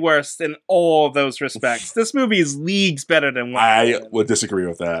way worse in all of those respects. This movie is leagues better than Wonder Woman. Would disagree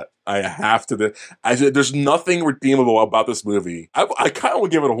with that. I have to. There's nothing redeemable about this movie. I kind of would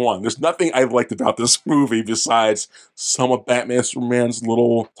give it a 1. There's nothing I liked about this movie besides some of Batman and Superman's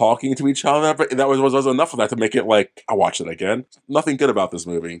little talking to each other. But that was enough of that to make it like I'll watch it again. Nothing good about this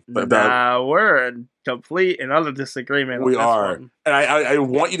movie. We're in complete and utter disagreement. We on this are, one. and I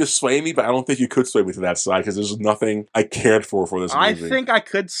want you to sway me, but I don't think you could sway me to that side because there's nothing I cared for this movie. I think I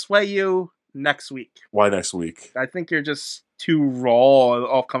could sway you next week. Why next week? I think you're just too raw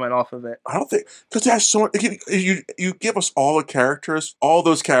all coming off of it. I don't think because that's so much. You give us all the characters, all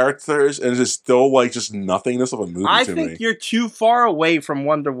those characters, and it's still like just nothingness of a movie. I to think me. you're too far away from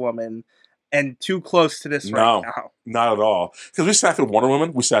Wonder Woman and too close to this right now. Not at all. Because we sat through Wonder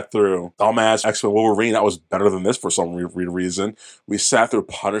Woman, we sat through Dumbass X-Men Wolverine. That was better than this for some reason. We sat through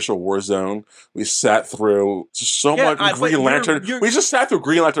Punisher Warzone. We sat through just so much Green Lantern. We just sat through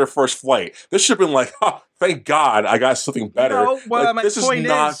Green Lantern First Flight. This should have been like, thank God I got something better. My this point is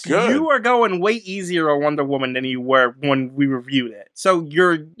not good. You are going way easier on Wonder Woman than you were when we reviewed it. So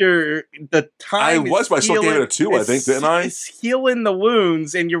the time I still gave it a 2, I think, didn't I? It's healing the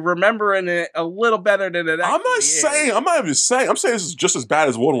wounds, and you're remembering it a little better than it actually is. I'm not even saying. I'm saying this is just as bad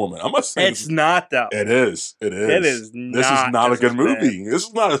as Wonder Woman. I'm not saying it's not though. It is. It is not. This is not a good movie. This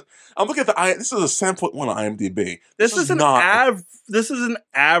is not. I'm looking at this is a 7.1 on IMDb. This is an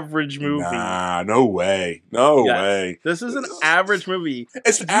average movie. Nah, no way. No way. This is an average movie.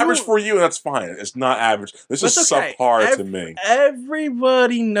 It's average for you, and that's fine. It's not average. This is subpar to me.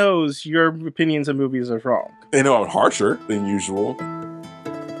 Everybody knows your opinions of movies are wrong. They know I'm harsher than usual.